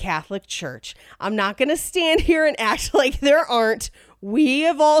with the Catholic Church. I'm not going to stand here and act like there aren't. We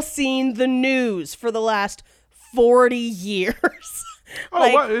have all seen the news for the last 40 years.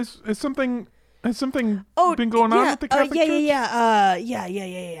 Oh, what is something? Has something been going on with the Catholic Church?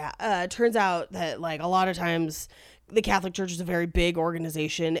 Yeah. Turns out that, like, a lot of times the Catholic Church is a very big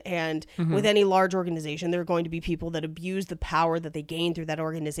organization, and with any large organization, there are going to be people that abuse the power that they gain through that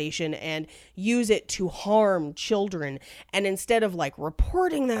organization and use it to harm children. And instead of, like,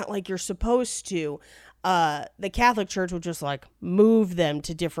 reporting that like you're supposed to, the Catholic Church would just, like, move them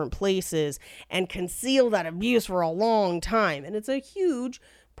to different places and conceal that abuse for a long time. And it's a huge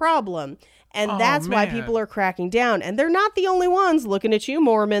problem. And that's why people are cracking down. And they're not the only ones. Looking at you,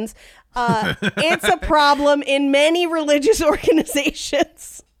 Mormons. It's a problem in many religious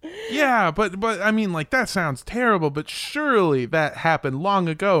organizations. Yeah, but I mean, like, that sounds terrible, but surely that happened long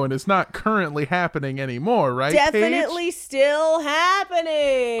ago and it's not currently happening anymore, right? Definitely Paige? still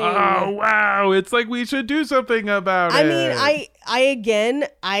happening. Oh, wow. It's like we should do something about it. I mean,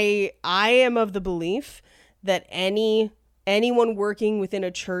 I am of the belief that anyone working within a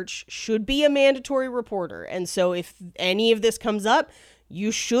church should be a mandatory reporter. And so if any of this comes up,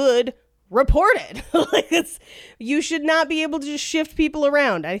 you should report it. Like, you should not be able to just shift people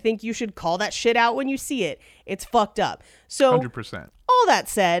around. I think you should call that shit out when you see it. It's fucked up. So 100%. All that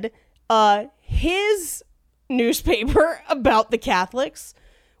said, his newspaper about the Catholics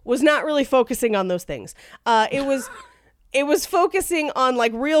was not really focusing on those things. It was focusing on,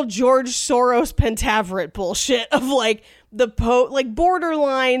 like, real George Soros Pentaverate bullshit of, like, the Pope, like,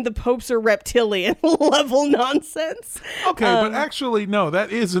 borderline the popes are reptilian level nonsense. Okay, but actually, no,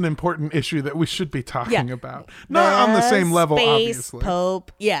 that is an important issue that we should be talking about. Not on the same level, space obviously.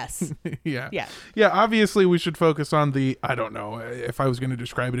 Pope, yes. Yeah, obviously we should focus on the, I don't know, if I was going to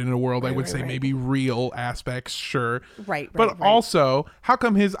describe it in a world, I would say maybe real aspects, sure. Right. But also, how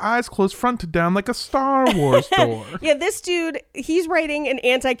come his eyes close front to down like a Star Wars door? Yeah, this dude, he's writing an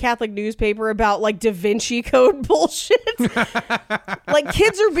anti-Catholic newspaper about, like, Da Vinci Code bullshit. Like,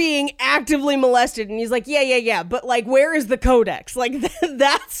 kids are being actively molested, and he's like, yeah, but, like, where is the codex? Like,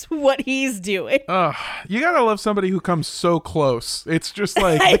 that's what he's doing. You gotta love somebody who comes so close. It's just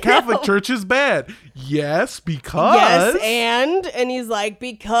like, the Catholic Church is bad. Yes, because... Yes, and he's like,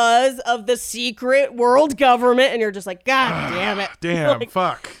 because of the secret world government, and you're just like, God damn it. Damn, like,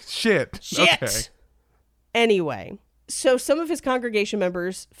 fuck, shit. Okay. Anyway, so some of his congregation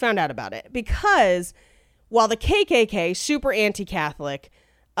members found out about it because... While the KKK, super anti-Catholic,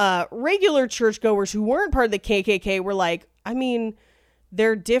 regular churchgoers who weren't part of the KKK were like, I mean,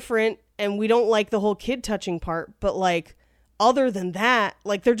 they're different and we don't like the whole kid touching part. But, like, other than that,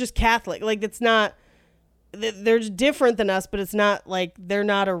 like, they're just Catholic. Like, it's not, they're different than us, but it's not like they're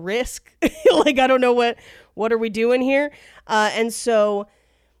not a risk. Like, I don't know what are we doing here? And so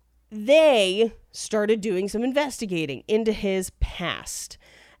they started doing some investigating into his past.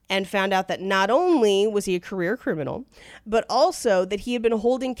 And found out that not only was he a career criminal, but also that he had been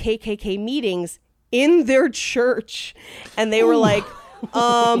holding KKK meetings in their church. And they were like,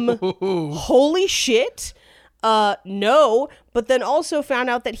 holy shit, no. But then also found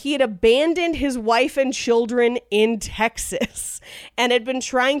out that he had abandoned his wife and children in Texas and had been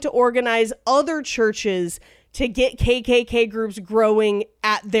trying to organize other churches to get KKK groups growing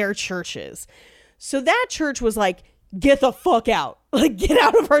at their churches. So that church was like, get the fuck out. Like, get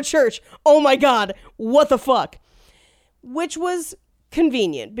out of our church. Oh my God, what the fuck? Which was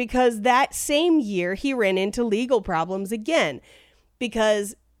convenient because that same year he ran into legal problems again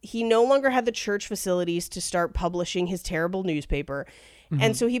because he no longer had the church facilities to start publishing his terrible newspaper. Mm-hmm.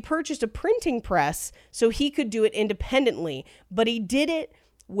 And so he purchased a printing press so he could do it independently, but he did it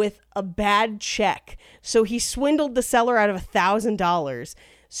with a bad check. So he swindled the seller out of $1,000.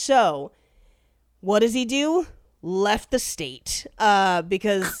 So what does he do? Left the state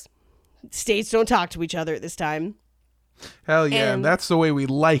because states don't talk to each other at this time. Hell yeah, and that's the way we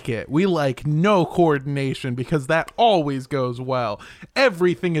like it. We like no coordination because that always goes well.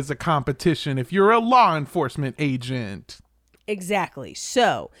 Everything is a competition if you're a law enforcement agent. Exactly.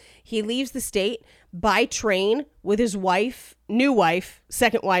 So he leaves the state by train with his wife, new wife,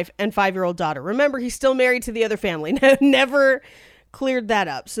 second wife, and 5-year-old daughter. Remember, he's still married to the other family. Never cleared that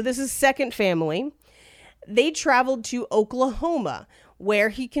up. So this is second family. They traveled to Oklahoma, where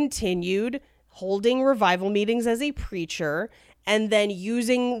he continued holding revival meetings as a preacher and then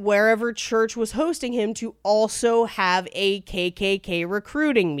using wherever church was hosting him to also have a KKK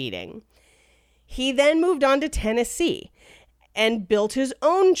recruiting meeting. He then moved on to Tennessee and built his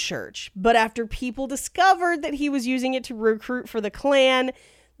own church. But after people discovered that he was using it to recruit for the Klan,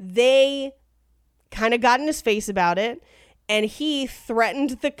 they kind of got in his face about it, and he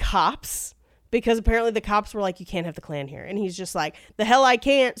threatened the cops because apparently the cops were like, you can't have the Klan here. And he's just like, the hell I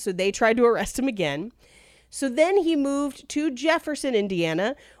can't. So they tried to arrest him again. So then he moved to Jefferson,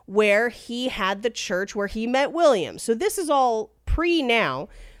 Indiana, where he had the church where he met William. So this is all pre now.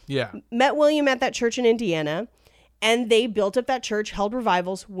 Yeah. Met William at that church in Indiana, and they built up that church, held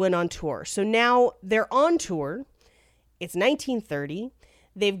revivals, went on tour. So now they're on tour. It's 1930.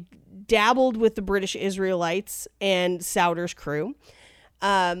 They've dabbled with the British Israelites and Souders crew.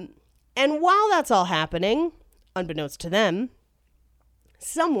 And while that's all happening, unbeknownst to them,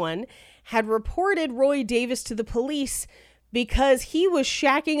 someone had reported Roy Davis to the police because he was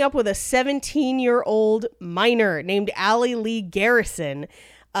shacking up with a 17-year-old minor named Allie Lee Garrison.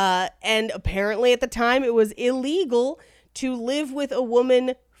 And apparently at the time it was illegal to live with a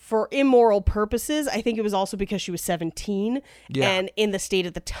woman for immoral purposes. I think it was also because she was 17. Yeah. And in the state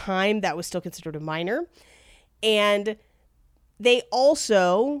at the time, that was still considered a minor. And they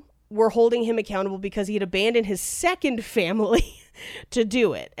also were holding him accountable because he had abandoned his second family to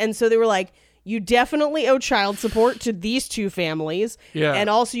do it. And so they were like, you definitely owe child support to these two families. Yeah. And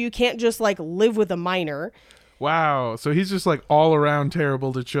also you can't just like live with a minor. Wow. So he's just like all around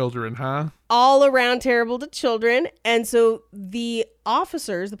terrible to children, huh? All around terrible to children. And so the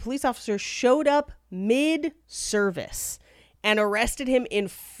police officers showed up mid-service and arrested him in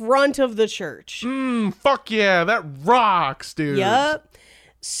front of the church. Fuck yeah. That rocks, dude. Yep.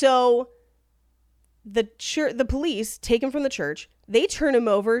 So the police take him from the church. They turn him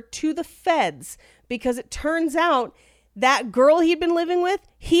over to the feds because it turns out that girl he'd been living with,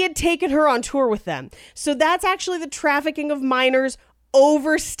 he had taken her on tour with them. So that's actually the trafficking of minors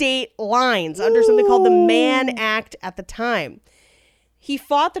over state lines under something called the Mann Act at the time. He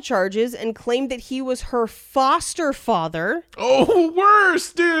fought the charges and claimed that he was her foster father. Oh,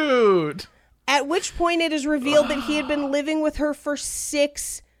 worse, dude. At which point it is revealed that he had been living with her for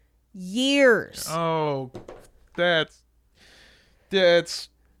 6 years. Oh, that's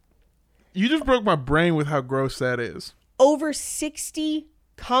you just broke my brain with how gross that is. Over 60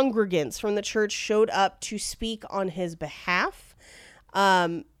 congregants from the church showed up to speak on his behalf.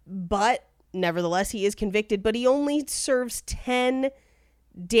 But nevertheless, he is convicted, but he only serves 10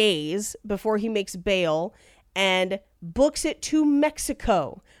 days before he makes bail and books it to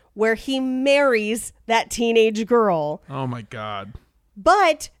Mexico, where he marries that teenage girl. Oh my God.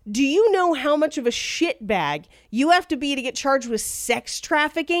 But do you know how much of a shitbag you have to be to get charged with sex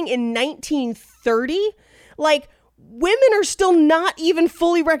trafficking in 1930? Like, women are still not even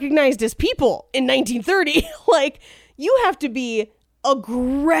fully recognized as people in 1930. Like, you have to be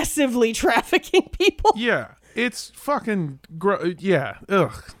aggressively trafficking people. Yeah. It's fucking yeah.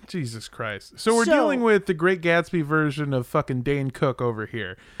 Ugh. Jesus Christ. So we're dealing with the Great Gatsby version of fucking Dane Cook over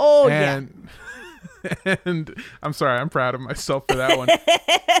here. Oh, yeah. And I'm sorry, I'm proud of myself for that one.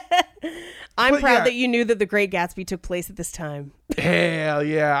 I'm proud that you knew that the Great Gatsby took place at this time. Hell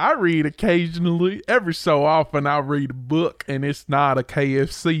yeah. I read occasionally. Every so often I read a book and it's not a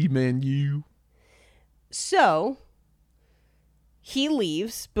KFC menu. So he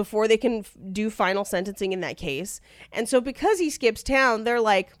leaves before they can do final sentencing in that case. And so because he skips town, they're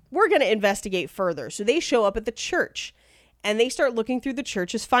like, we're going to investigate further. So they show up at the church and they start looking through the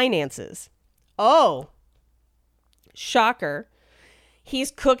church's finances. Oh, shocker.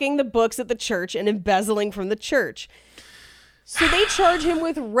 He's cooking the books at the church and embezzling from the church. So they charge him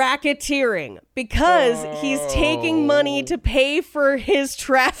with racketeering because he's taking money to pay for his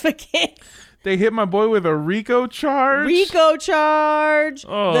trafficking. They hit my boy with a RICO charge? RICO charge.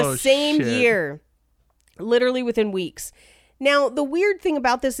 Oh, the same shit. year. Literally within weeks. Now, the weird thing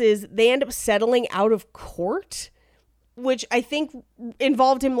about this is they end up settling out of court, which I think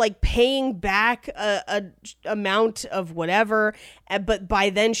involved him like paying back a amount of whatever. But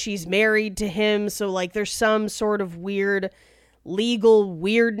by then she's married to him. So like there's some sort of weird legal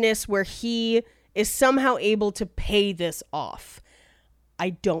weirdness where he is somehow able to pay this off.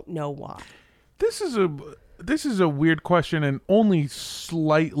 I don't know why. This is a weird question and only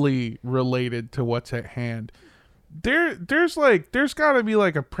slightly related to what's at hand. There's got to be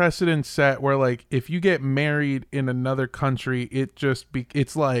like a precedent set where like if you get married in another country,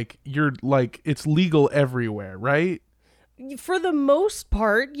 it's like you're like it's legal everywhere, right? For the most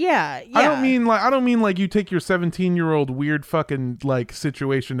part, yeah. I don't mean like you take your 17-year-old weird fucking like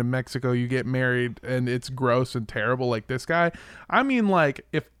situation to Mexico, you get married and it's gross and terrible like this guy. I mean like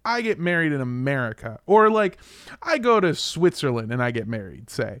if I get married in America or like I go to Switzerland and I get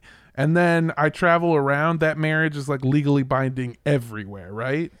married, say, and then I travel around, that marriage is like legally binding everywhere,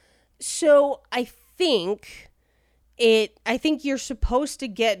 right? So I think you're supposed to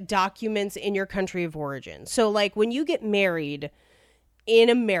get documents in your country of origin. So like when you get married in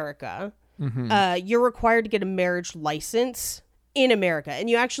America, you're required to get a marriage license in America. And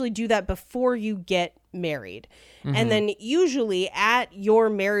you actually do that before you get married. And then usually at your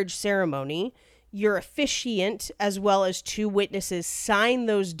marriage ceremony, your officiant as well as 2 witnesses sign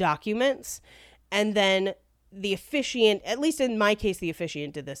those documents. And then the officiant, at least in my case, the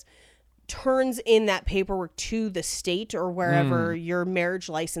officiant did this, turns in that paperwork to the state or wherever your marriage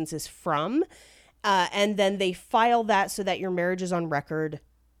license is from. And then they file that so that your marriage is on record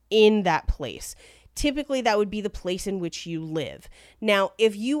in that place. Typically, that would be the place in which you live. Now,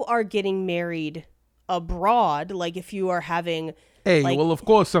 if you are getting married abroad, like if you are having... Hey, like, well, of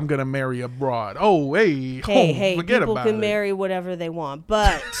course I'm going to marry abroad. Oh, hey, forget people about can it. marry whatever they want,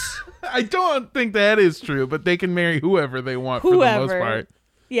 but... I don't think that is true, but they can marry whoever they want for the most part.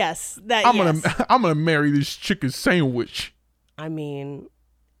 Yes, I'm gonna marry this chicken sandwich. I mean,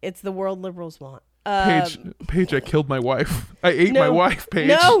 it's the world liberals want. Paige, I killed my wife. I ate my wife, Paige.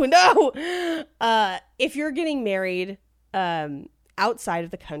 No. If you're getting married outside of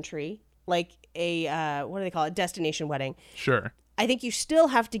the country, like a what do they call it, destination wedding? Sure. I think you still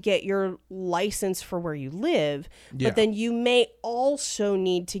have to get your license for where you live, Yeah. but then you may also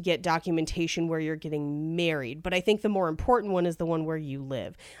need to get documentation where you're getting married. But I think the more important one is the one where you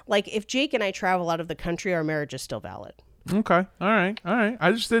live. Like if Jake and I travel out of the country, our marriage is still valid. Okay. All right.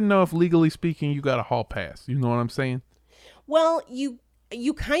 I just didn't know if legally speaking you got a hall pass. You know what I'm saying? Well, you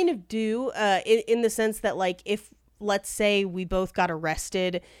kind of do in the sense that like if, let's say we both got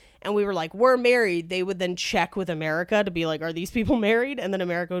arrested and we were like, we're married, they would then check with America to be like, are these people married? And then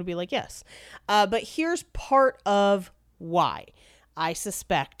America would be like, yes. But here's part of why. I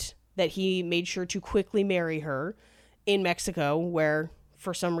suspect that he made sure to quickly marry her in Mexico, where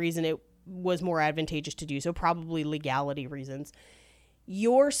for some reason it was more advantageous to do so, probably legality reasons.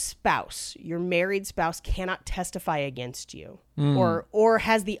 Your spouse, your married spouse, cannot testify against you or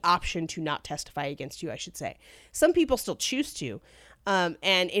has the option to not testify against you, I should say. Some people still choose to.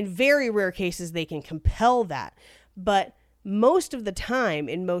 And in very rare cases, they can compel that. But most of the time,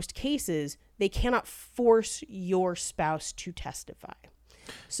 in most cases, they cannot force your spouse to testify.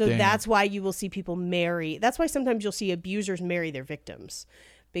 So that's why you will see people marry. That's why sometimes you'll see abusers marry their victims,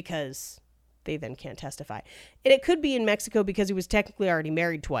 because they then can't testify. And it could be in Mexico because he was technically already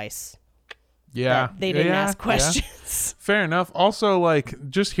married twice. Yeah. They didn't ask questions. Yeah. Fair enough. Also, like,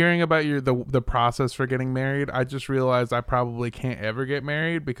 just hearing about the process for getting married, I just realized I probably can't ever get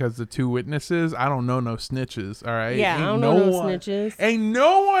married because the 2 witnesses, I don't know no snitches, all right? Yeah, I don't know no snitches. Ain't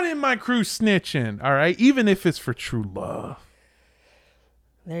no one in my crew snitching, all right? Even if it's for true love.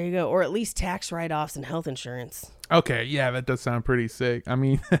 There you go. Or at least tax write-offs and health insurance. Okay, yeah, that does sound pretty sick. I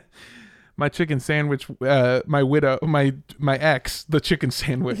mean... My chicken sandwich, my widow, my ex, the chicken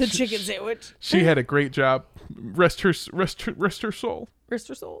sandwich. The chicken sandwich. She had a great job. Rest her soul. Rest her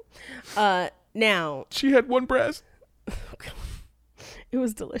soul. Now. She had 1 breast. It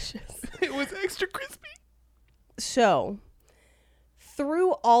was delicious. It was extra crispy. So,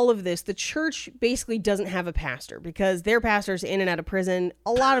 through all of this, the church basically doesn't have a pastor because their pastor's in and out of prison.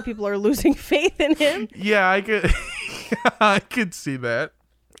 A lot of people are losing faith in him. Yeah, I could see that.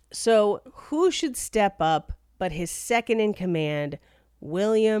 So who should step up but his second in command,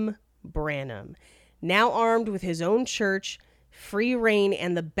 William Branham? Now armed with his own church, free reign,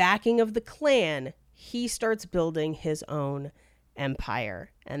 and the backing of the Klan, he starts building his own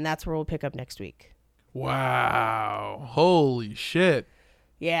empire. And that's where we'll pick up next week. Wow. Holy shit.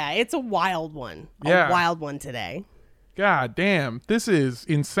 Yeah, it's a wild one. Yeah. A wild one today. God damn, this is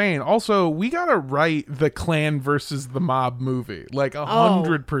insane. Also, we gotta write the Klan versus the mob movie, like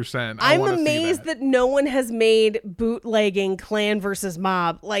 100%. I'm amazed that no one has made bootlegging Klan versus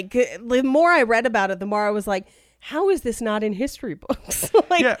mob. Like, the more I read about it, the more I was like, how is this not in history books?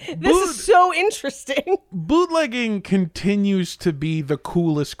 This is so interesting. Bootlegging continues to be the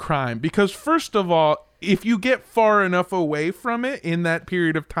coolest crime because, first of all, if you get far enough away from it in that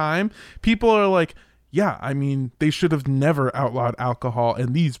period of time, people are like, yeah, I mean, they should have never outlawed alcohol,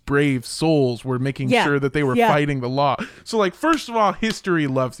 and these brave souls were making sure that they were fighting the law. So, like, first of all, history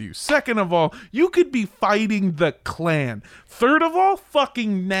loves you. Second of all, you could be fighting the Klan. Third of all,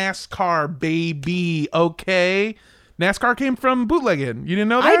 fucking NASCAR, baby, okay? NASCAR came from bootlegging. You didn't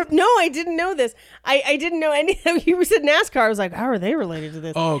know that? No, I didn't know this. I didn't know anything. You said NASCAR. I was like, how are they related to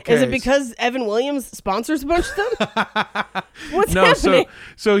this? Okay. Is it because Evan Williams sponsors a bunch of them? What's happening?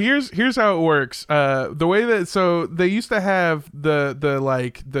 So here's how it works. The way that they used to have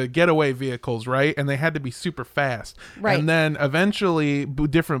the getaway vehicles, right? And they had to be super fast. Right. And then eventually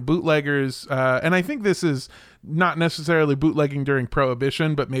different bootleggers, and I think this is not necessarily bootlegging during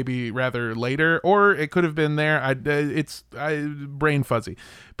Prohibition, but maybe rather later, or it could have been there. It's brain fuzzy.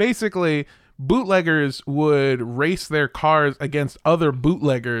 Basically, bootleggers would race their cars against other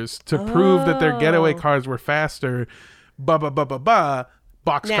bootleggers to prove that their getaway cars were faster. Boxcar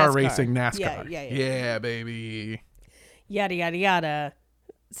racing, NASCAR. Yeah, baby. Yada, yada, yada.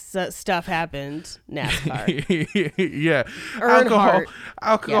 Stuff happened. NASCAR. Yeah. Earnhardt.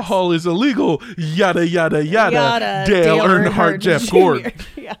 Alcohol is illegal. Yada, yada, yada. Dale Earnhardt, Jeff Gordon.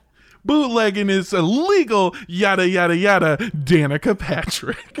 Yeah. Bootlegging is illegal. Yada, yada, yada. Danica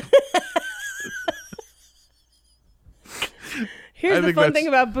Patrick. Here's the fun thing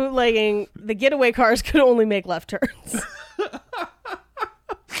about bootlegging. The getaway cars could only make left turns.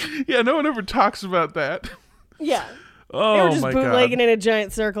 Yeah, no one ever talks about that. Yeah. Oh, they were just my bootlegging God. in a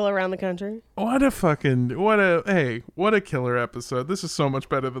giant circle around the country. What a killer episode. This is so much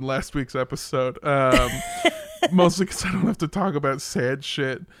better than last week's episode. Mostly because I don't have to talk about sad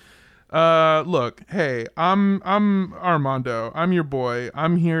shit. Look, hey, I'm Armando. I'm your boy.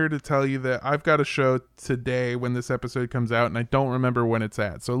 I'm here to tell you that I've got a show today when this episode comes out, and I don't remember when it's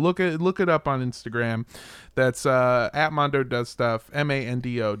at. So look it up on Instagram. That's at Mondo Does Stuff,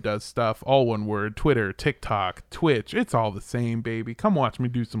 Mando Does Stuff, all one word. Twitter, TikTok, Twitch. It's all the same, baby. Come watch me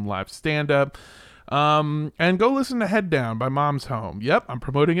do some live stand-up. And go listen to Head Down by Mom's Home. Yep, I'm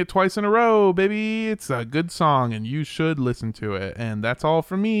promoting it twice in a row, baby. It's a good song, and you should listen to it. And that's all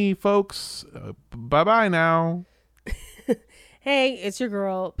from me, folks. Bye-bye now. Hey, it's your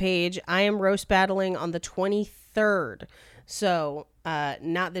girl, Paige. I am roast battling on the 23rd. So,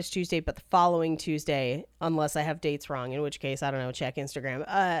 not this Tuesday, but the following Tuesday, unless I have dates wrong, in which case, I don't know, check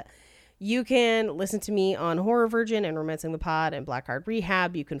Instagram. You can listen to me on Horror Virgin and Romancing the Pod and Blackheart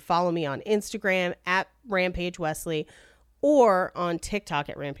Rehab. You can follow me on Instagram at Rampage Wesley, or on TikTok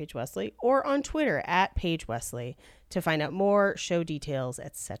at Rampage Wesley, or on Twitter at Paige Wesley to find out more show details,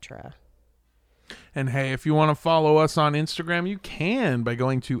 etc. And hey, if you want to follow us on Instagram, you can by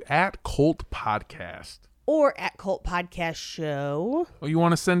going to @CultPodcast. Or at Cult Podcast Show. Or you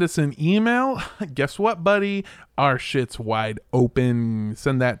want to send us an email? Guess what, buddy? Our shit's wide open.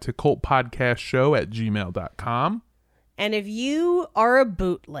 Send that to cultpodcastshow@gmail.com. And if you are a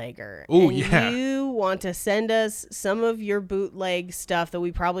bootlegger you want to send us some of your bootleg stuff that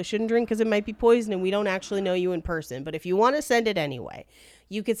we probably shouldn't drink because it might be poison and we don't actually know you in person, but if you want to send it anyway,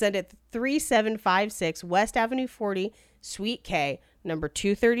 you can send it 3756 West Avenue 40, Suite K, number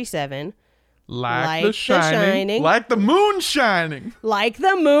 237. Like the shining. Like the moon shining. Like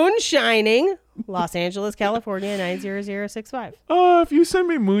the moon shining. Los Angeles, California, 90065. Oh, if you send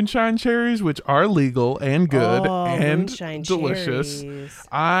me moonshine cherries, which are legal and good and delicious. Cherries.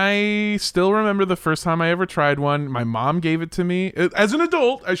 I still remember the first time I ever tried one. My mom gave it to me as an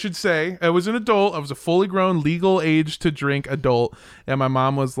adult, I should say. I was an adult. I was a fully grown, legal age to drink adult. And my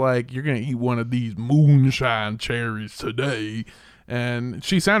mom was like, "You're going to eat one of these moonshine cherries today." And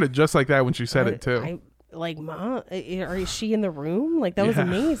she sounded just like that when she said it too. Mom, is she in the room? Like, that was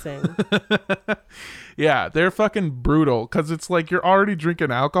amazing. Yeah, they're fucking brutal because it's like you're already drinking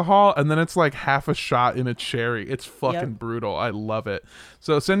alcohol and then it's like half a shot in a cherry. It's fucking brutal. I love it.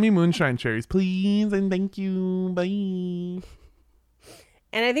 So send me moonshine cherries, please, and thank you. Bye.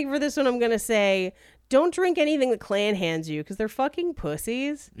 And I think for this one, I'm going to say, don't drink anything the Klan hands you because they're fucking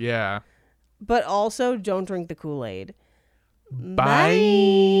pussies. Yeah. But also, don't drink the Kool-Aid. Bye.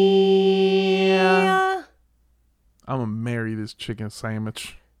 I'm gonna marry this chicken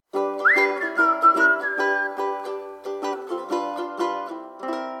sandwich.